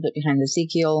Kalvyn, a little bit behind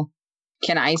Ezekiel.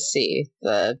 Can I see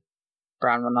the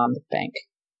brown one on the bank?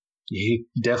 He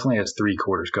definitely has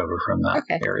 3/4 cover from that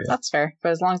area. That's fair.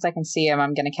 But as long as I can see him,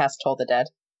 I'm going to cast Toll the Dead.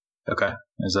 Okay.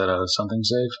 Is that a something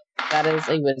save? That is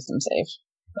a wisdom save.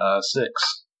 6.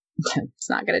 It's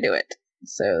not going to do it.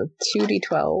 So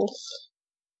 2d12.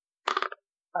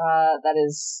 That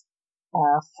is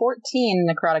 14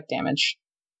 necrotic damage.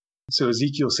 So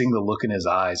Ezekiel, seeing the look in his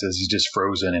eyes as he's just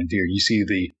frozen in fear, you see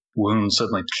the wound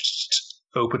suddenly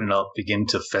opening up, begin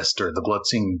to fester. The blood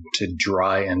seems to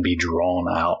dry and be drawn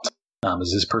out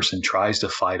as this person tries to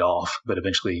fight off, but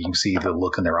eventually you can see the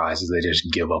look in their eyes as they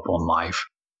just give up on life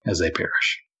as they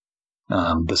perish.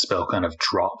 The spell kind of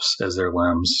drops as their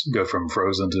limbs go from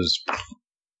frozen to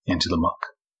into the muck.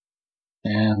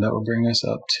 And that will bring us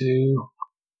up to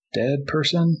dead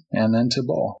person and then to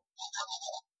Ball.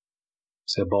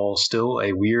 So Ball, still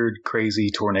a weird, crazy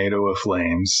tornado of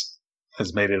flames,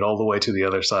 has made it all the way to the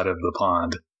other side of the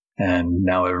pond, and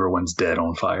now everyone's dead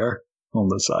on fire on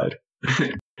the side.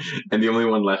 And the only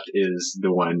one left is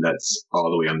the one that's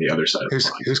all the way on the other side of the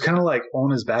pond. Who's kind of like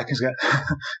on his back. He's got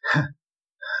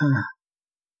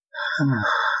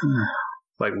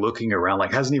like looking around,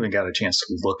 like hasn't even got a chance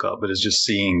to look up, but is just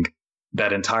seeing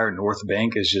that entire north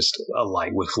bank is just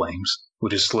alight with flames,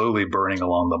 which is slowly burning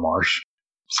along the marsh.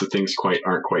 So things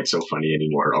aren't quite so funny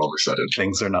anymore all of a sudden.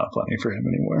 Things are not funny for him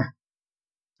anymore.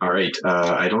 All right.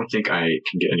 I don't think I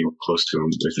can get anyone close to him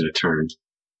within a turn.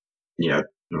 Yeah, I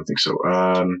don't think so.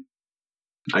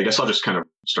 I guess I'll just kind of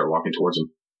start walking towards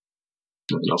him.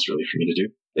 Nothing else really for me to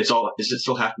do. Is it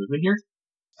still half movement here?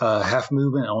 Half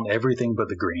movement on everything but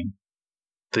the green.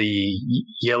 The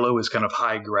yellow is kind of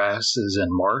high grasses and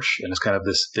marsh, and it's kind of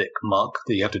this thick muck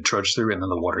that you have to trudge through, and then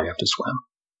the water you have to swim.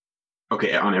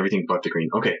 Okay, on everything but the green.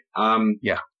 Okay.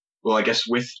 Yeah. Well, I guess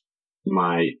with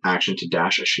my action to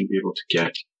dash, I should be able to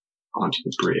get onto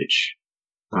the bridge.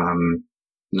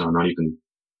 No, not even.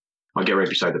 I'll get right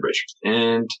beside the bridge,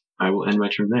 and I will end my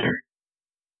turn there.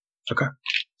 Okay.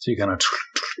 So you kind of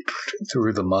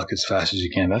through the muck as fast as you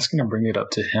can. That's going to bring it up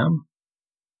to him.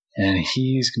 And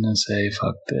he's going to say,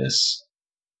 fuck this.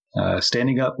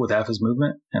 Standing up with half his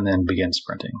movement, and then begin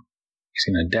sprinting. He's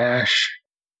going to dash,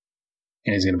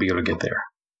 and he's going to be able to get there.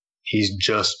 He's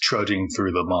just trudging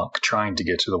through the muck, trying to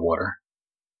get to the water.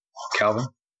 Kalvyn,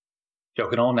 y'all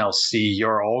can all now see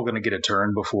you're all going to get a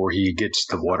turn before he gets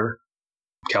to the water.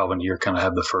 Kalvyn, you're going to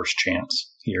have the first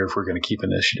chance here if we're going to keep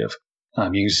initiative.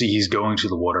 You can see he's going to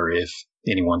the water if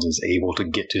anyone is able to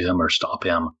get to him or stop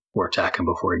him or attack him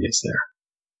before he gets there.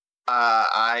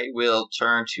 I will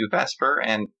turn to Vesper,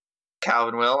 and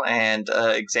Kalvyn will, and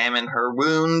examine her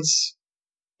wounds.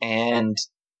 And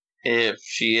if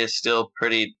she is still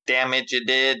pretty damaged,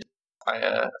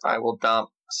 I will dump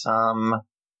some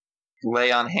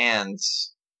lay on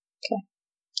hands. Okay.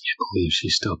 I believe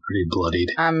she's still pretty bloodied.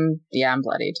 Yeah, I'm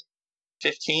bloodied.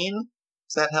 15?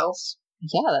 Does that help?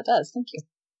 Yeah, that does. Thank you.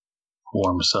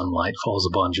 Warm sunlight falls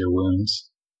upon your wounds,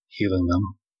 healing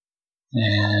them.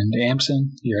 And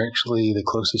Amsen, you're actually the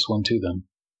closest one to them.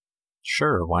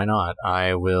 Sure, why not?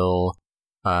 I will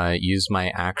use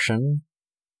my action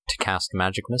to cast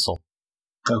Magic Missile.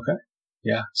 Okay.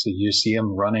 Yeah, so you see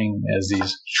him running as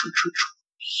these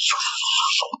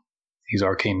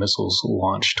arcane missiles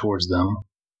launch towards them,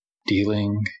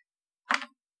 dealing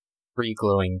 3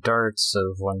 glowing darts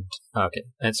of 1... Okay,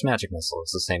 it's Magic Missile.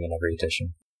 It's the same in every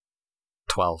edition.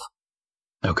 12.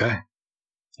 Okay.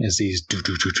 As these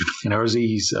and are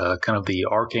these kind of the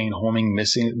arcane homing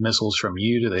missiles from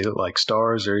you? Do they look like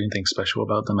stars or anything special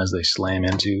about them as they slam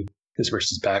into this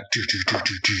person's back,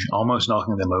 almost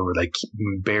knocking them over? They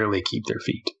barely keep their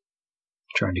feet,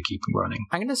 trying to keep them running.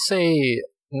 I'm going to say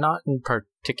not in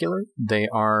particular. They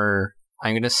are...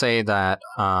 I'm going to say that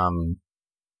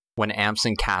when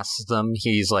Amsen casts them,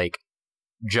 he's like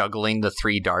juggling the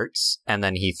 3 darts, and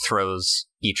then he throws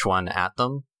each one at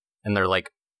them, and they're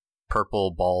like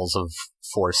purple balls of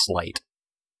force light.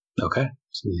 Okay.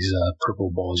 So these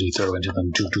purple balls you throw into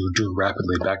them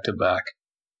rapidly back to back.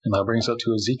 And that brings up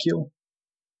to Ezekiel.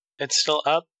 It's still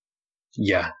up?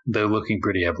 Yeah, they're looking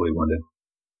pretty heavily wounded.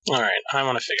 Alright, I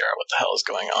want to figure out what the hell is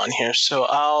going on here. So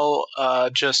I'll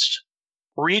just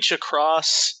reach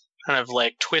across, kind of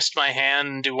like twist my hand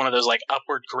and do one of those like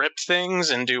upward grip things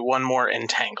and do one more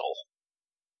entangle.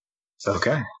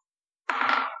 Okay.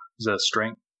 Is that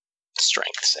strength?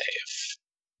 Strength save.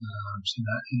 So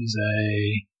that is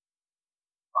a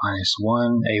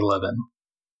 -1, 11.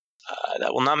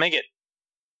 That will not make it.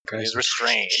 Okay. He's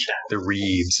restrained. The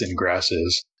reeds and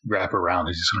grasses wrap around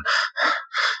as he's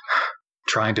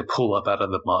trying to pull up out of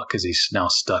the muck because he's now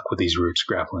stuck with these roots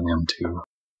grappling him to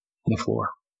the floor.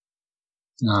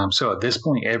 So at this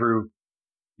point,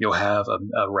 you'll have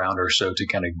a round or so to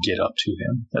kind of get up to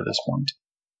him at this point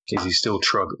because he's still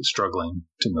struggling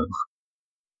to move.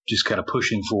 Just kind of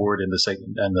pushing forward in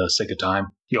the sake of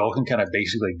time. You all can kind of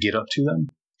basically get up to them.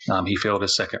 He failed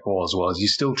his second roll as well. As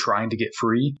he's still trying to get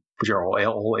free, but you're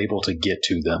all able to get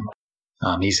to them.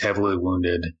 He's heavily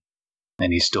wounded,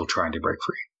 and he's still trying to break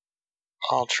free.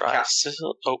 I'll try.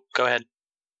 Go ahead.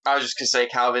 I was just going to say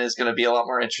Kalvyn is going to be a lot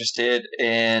more interested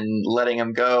in letting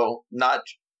him go. Not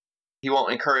he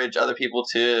won't encourage other people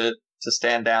to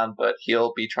stand down, but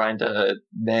he'll be trying to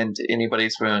mend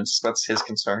anybody's wounds. That's his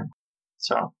concern.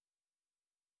 So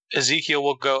Ezekiel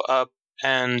will go up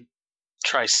and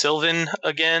try Sylvan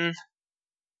again.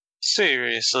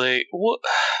 Seriously,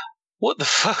 what the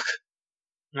fuck?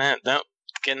 Man, don't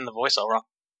getting the voice all wrong.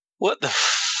 What the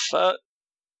fuck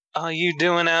are you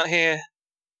doing out here?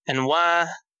 And why?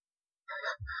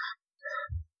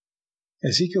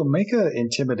 Ezekiel, make an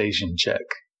intimidation check.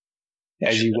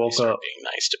 As you woke up being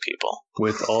nice to people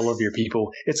with all of your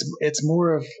people, it's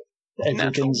more of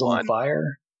everything's on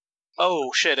fire.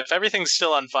 Oh shit! If everything's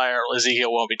still on fire,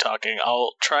 Ezekiel won't be talking.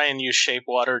 I'll try and use shape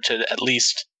water to at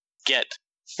least get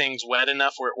things wet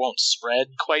enough where it won't spread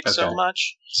quite so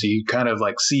much. So you kind of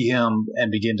like see him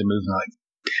and begin to move, and like,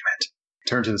 damn it!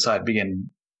 Turn to the side,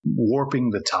 begin warping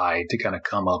the tide to kind of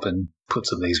come up and put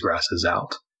some of these grasses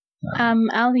out.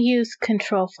 I'll use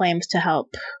control flames to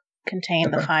help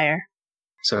contain the fire.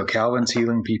 So Kalvyn's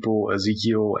healing people,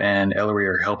 Ezekiel and Ellory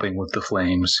are helping with the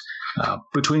flames.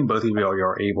 Between both of you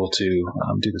are able to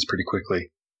do this pretty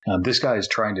quickly. This guy is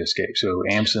trying to escape. So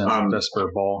Amsen, Vesper,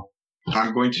 Ball.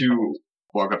 I'm going to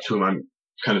walk up to him. I'm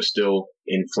kind of still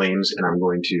in flames, and I'm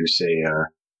going to say,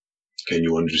 can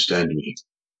you understand me?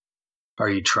 Are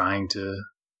you trying to?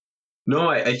 No,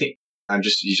 I think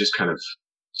he's just kind of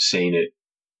saying it.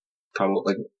 Probably,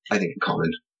 like, I think in common.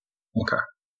 Okay.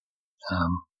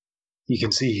 You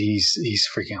can see he's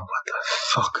freaking out. What the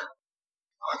fuck?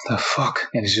 What the fuck?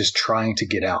 And he's just trying to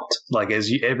get out. Like,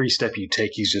 every step you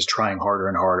take, he's just trying harder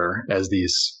and harder as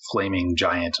these flaming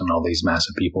giants and all these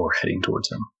massive people are heading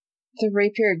towards him. The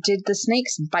rapier, did the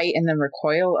snakes bite and then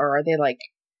recoil, or are they, like,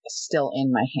 still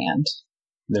in my hand?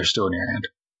 They're still in your hand.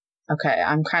 Okay,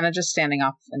 I'm kind of just standing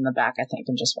off in the back, I think,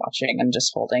 and just watching and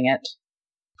just holding it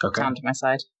down to my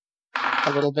side.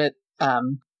 A little bit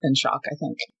in shock, I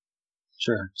think.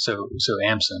 Sure. So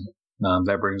Amsen,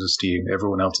 that brings us to you.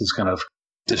 Everyone else is kind of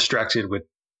distracted with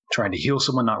trying to heal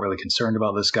someone, not really concerned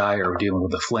about this guy, or dealing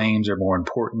with the flames, or more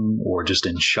important, or just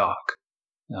in shock.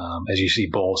 As you see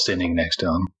Ball standing next to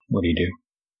him, what do?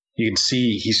 You can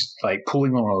see he's like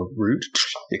pulling on a root.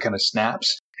 It kind of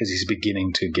snaps as he's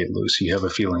beginning to get loose. You have a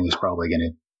feeling he's probably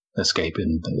going to escape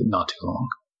in not too long.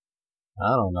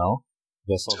 I don't know.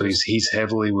 So he's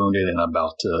heavily wounded and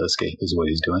about to escape is what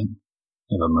he's doing.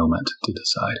 You have a moment to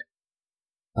decide.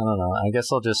 I don't know. I guess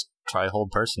I'll just try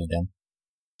hold person again.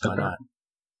 Why not?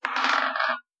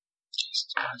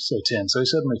 Jesus Christ. So 10. So he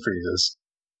suddenly freezes.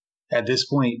 At this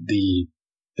point, the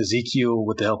Ezekiel,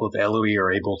 with the help of Ellory,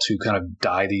 are able to kind of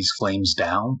die these flames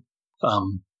down.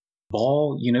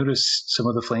 Ball, you notice some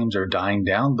of the flames are dying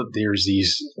down, but there's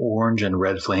these orange and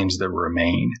red flames that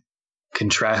remain.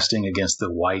 Contrasting against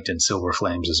the white and silver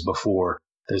flames as before,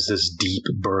 there's this deep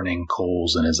burning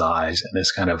coals in his eyes and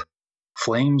this kind of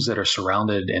flames that are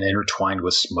surrounded and intertwined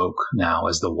with smoke now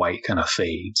as the white kind of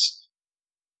fades.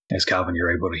 As Kalvyn,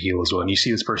 you're able to heal as well. And you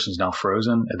see this person's now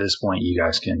frozen. At this point, you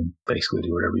guys can basically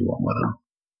do whatever you want with him.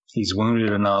 He's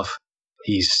wounded enough.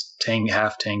 He's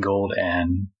half tangled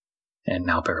and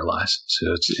now paralyzed.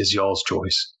 So it's y'all's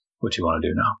choice what you want to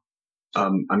do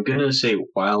now. I'm going to say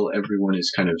while everyone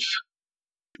is kind of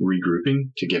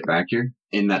regrouping to get back here,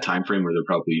 in that time frame where they're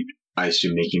probably, I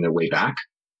assume, making their way back,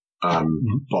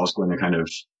 Ball's going to kind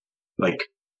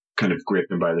of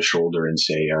grip him by the shoulder and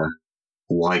say,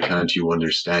 why can't you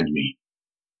understand me?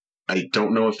 I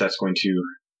don't know if that's going to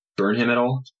burn him at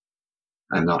all.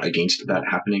 I'm not against that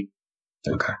happening.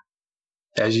 Okay.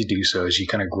 As you do so, as you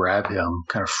kind of grab him,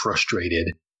 kind of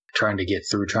frustrated, trying to get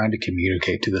through, trying to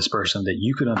communicate to this person that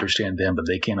you can understand them, but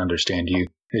they can't understand you.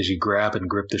 As you grab and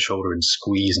grip the shoulder and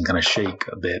squeeze and kind of shake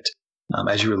a bit,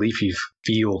 as you relief, you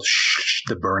feel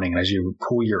the burning. And as you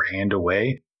pull your hand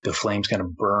away, the flames kind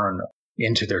of burn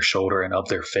into their shoulder and up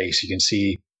their face. You can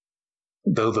see,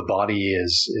 though the body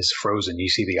is frozen, you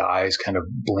see the eyes kind of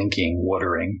blinking,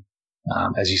 watering,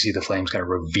 as you see the flames kind of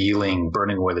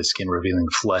burning away the skin, revealing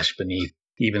flesh beneath,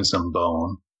 even some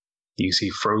bone. You see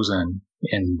frozen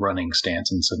in running stance,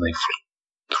 and suddenly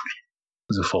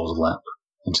as it falls limp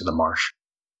into the marsh.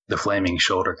 The flaming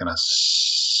shoulder kind of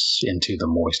into the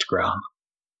moist ground.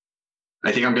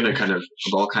 I think I'm going to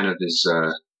Ball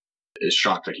is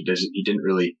shocked. Like he didn't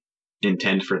really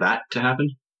intend for that to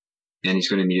happen. And he's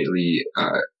going to immediately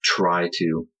try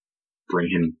to bring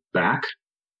him back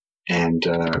and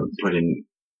put in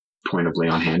point of lay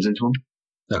on hands into him.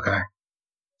 Okay.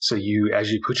 So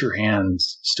as you put your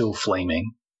hands still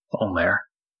flaming on there,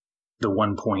 the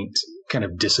one point kind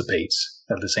of dissipates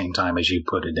at the same time as you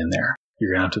put it in there.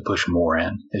 You're going to have to push more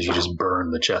in as you just burn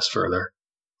the chest further.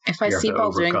 If I see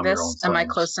Paul doing this, am I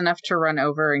close enough to run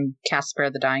over and cast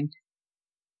Spare the Dying?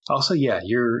 Also, yeah,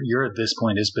 you're at this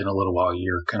point. It's been a little while.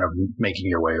 You're kind of making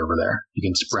your way over there. You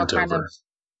can sprint kind over. of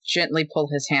gently pull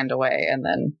his hand away and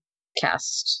then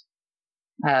cast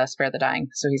Spare the Dying.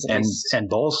 So he's at least and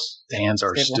both hands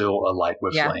are stable. still alight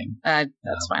with flame.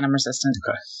 That's fine. I'm resistant.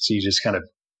 Okay, so you just kind of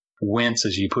wince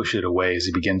as you push it away as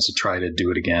he begins to try to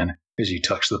do it again. As you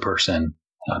touch the person,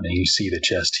 and you see the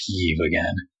chest heave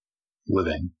again,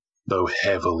 living, though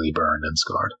heavily burned and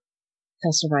scarred.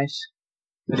 He'll survive.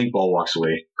 I think Ball walks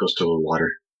away, goes to the water.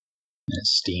 It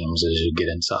steams as you get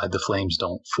inside. The flames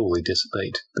don't fully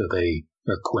dissipate, though they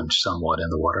are quenched somewhat in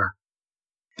the water.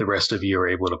 The rest of you are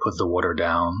able to put the water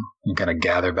down and kind of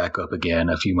gather back up again.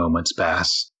 A few moments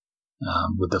pass.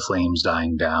 With the flames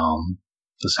dying down,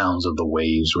 the sounds of the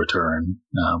waves return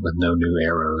with no new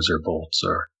arrows or bolts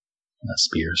or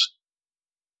spears.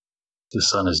 The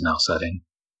sun is now setting.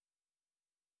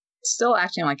 Still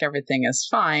acting like everything is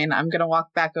fine. I'm going to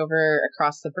walk back over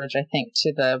across the bridge, I think,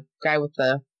 to the guy with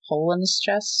the hole in his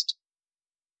chest.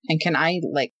 And can I,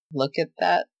 look at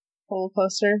that hole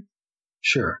closer?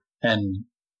 Sure. And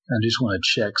I just want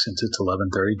to check, since it's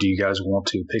 11:30, do you guys want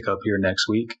to pick up here next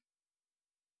week?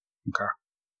 Okay.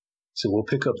 So we'll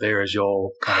pick up there as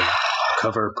y'all kind of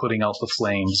cover putting out the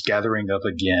flames, gathering up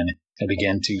again, and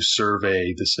begin to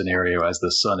survey the scenario as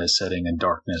the sun is setting and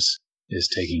darkness is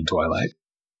taking twilight.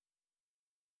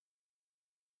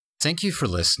 Thank you for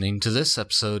listening to this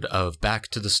episode of Back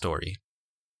to the Story.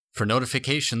 For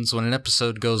notifications when an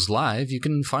episode goes live, you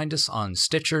can find us on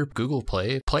Stitcher, Google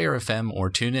Play, Player FM,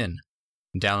 or TuneIn.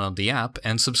 Download the app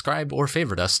and subscribe or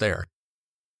favorite us there.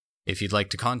 If you'd like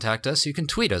to contact us, you can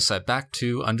tweet us at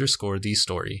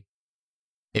back2_the_story.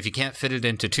 If you can't fit it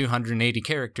into 280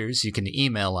 characters, you can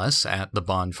email us at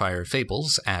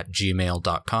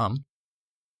thebonfirefables@gmail.com.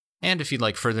 And if you'd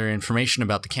like further information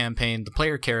about the campaign, the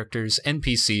player characters,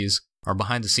 NPCs, or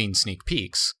behind-the-scenes sneak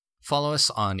peeks, follow us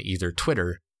on either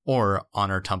Twitter or on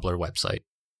our Tumblr website.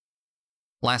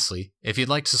 Lastly, if you'd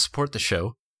like to support the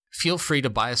show, feel free to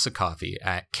buy us a coffee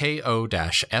at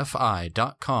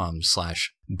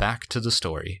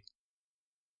ko-fi.com/backtothestory.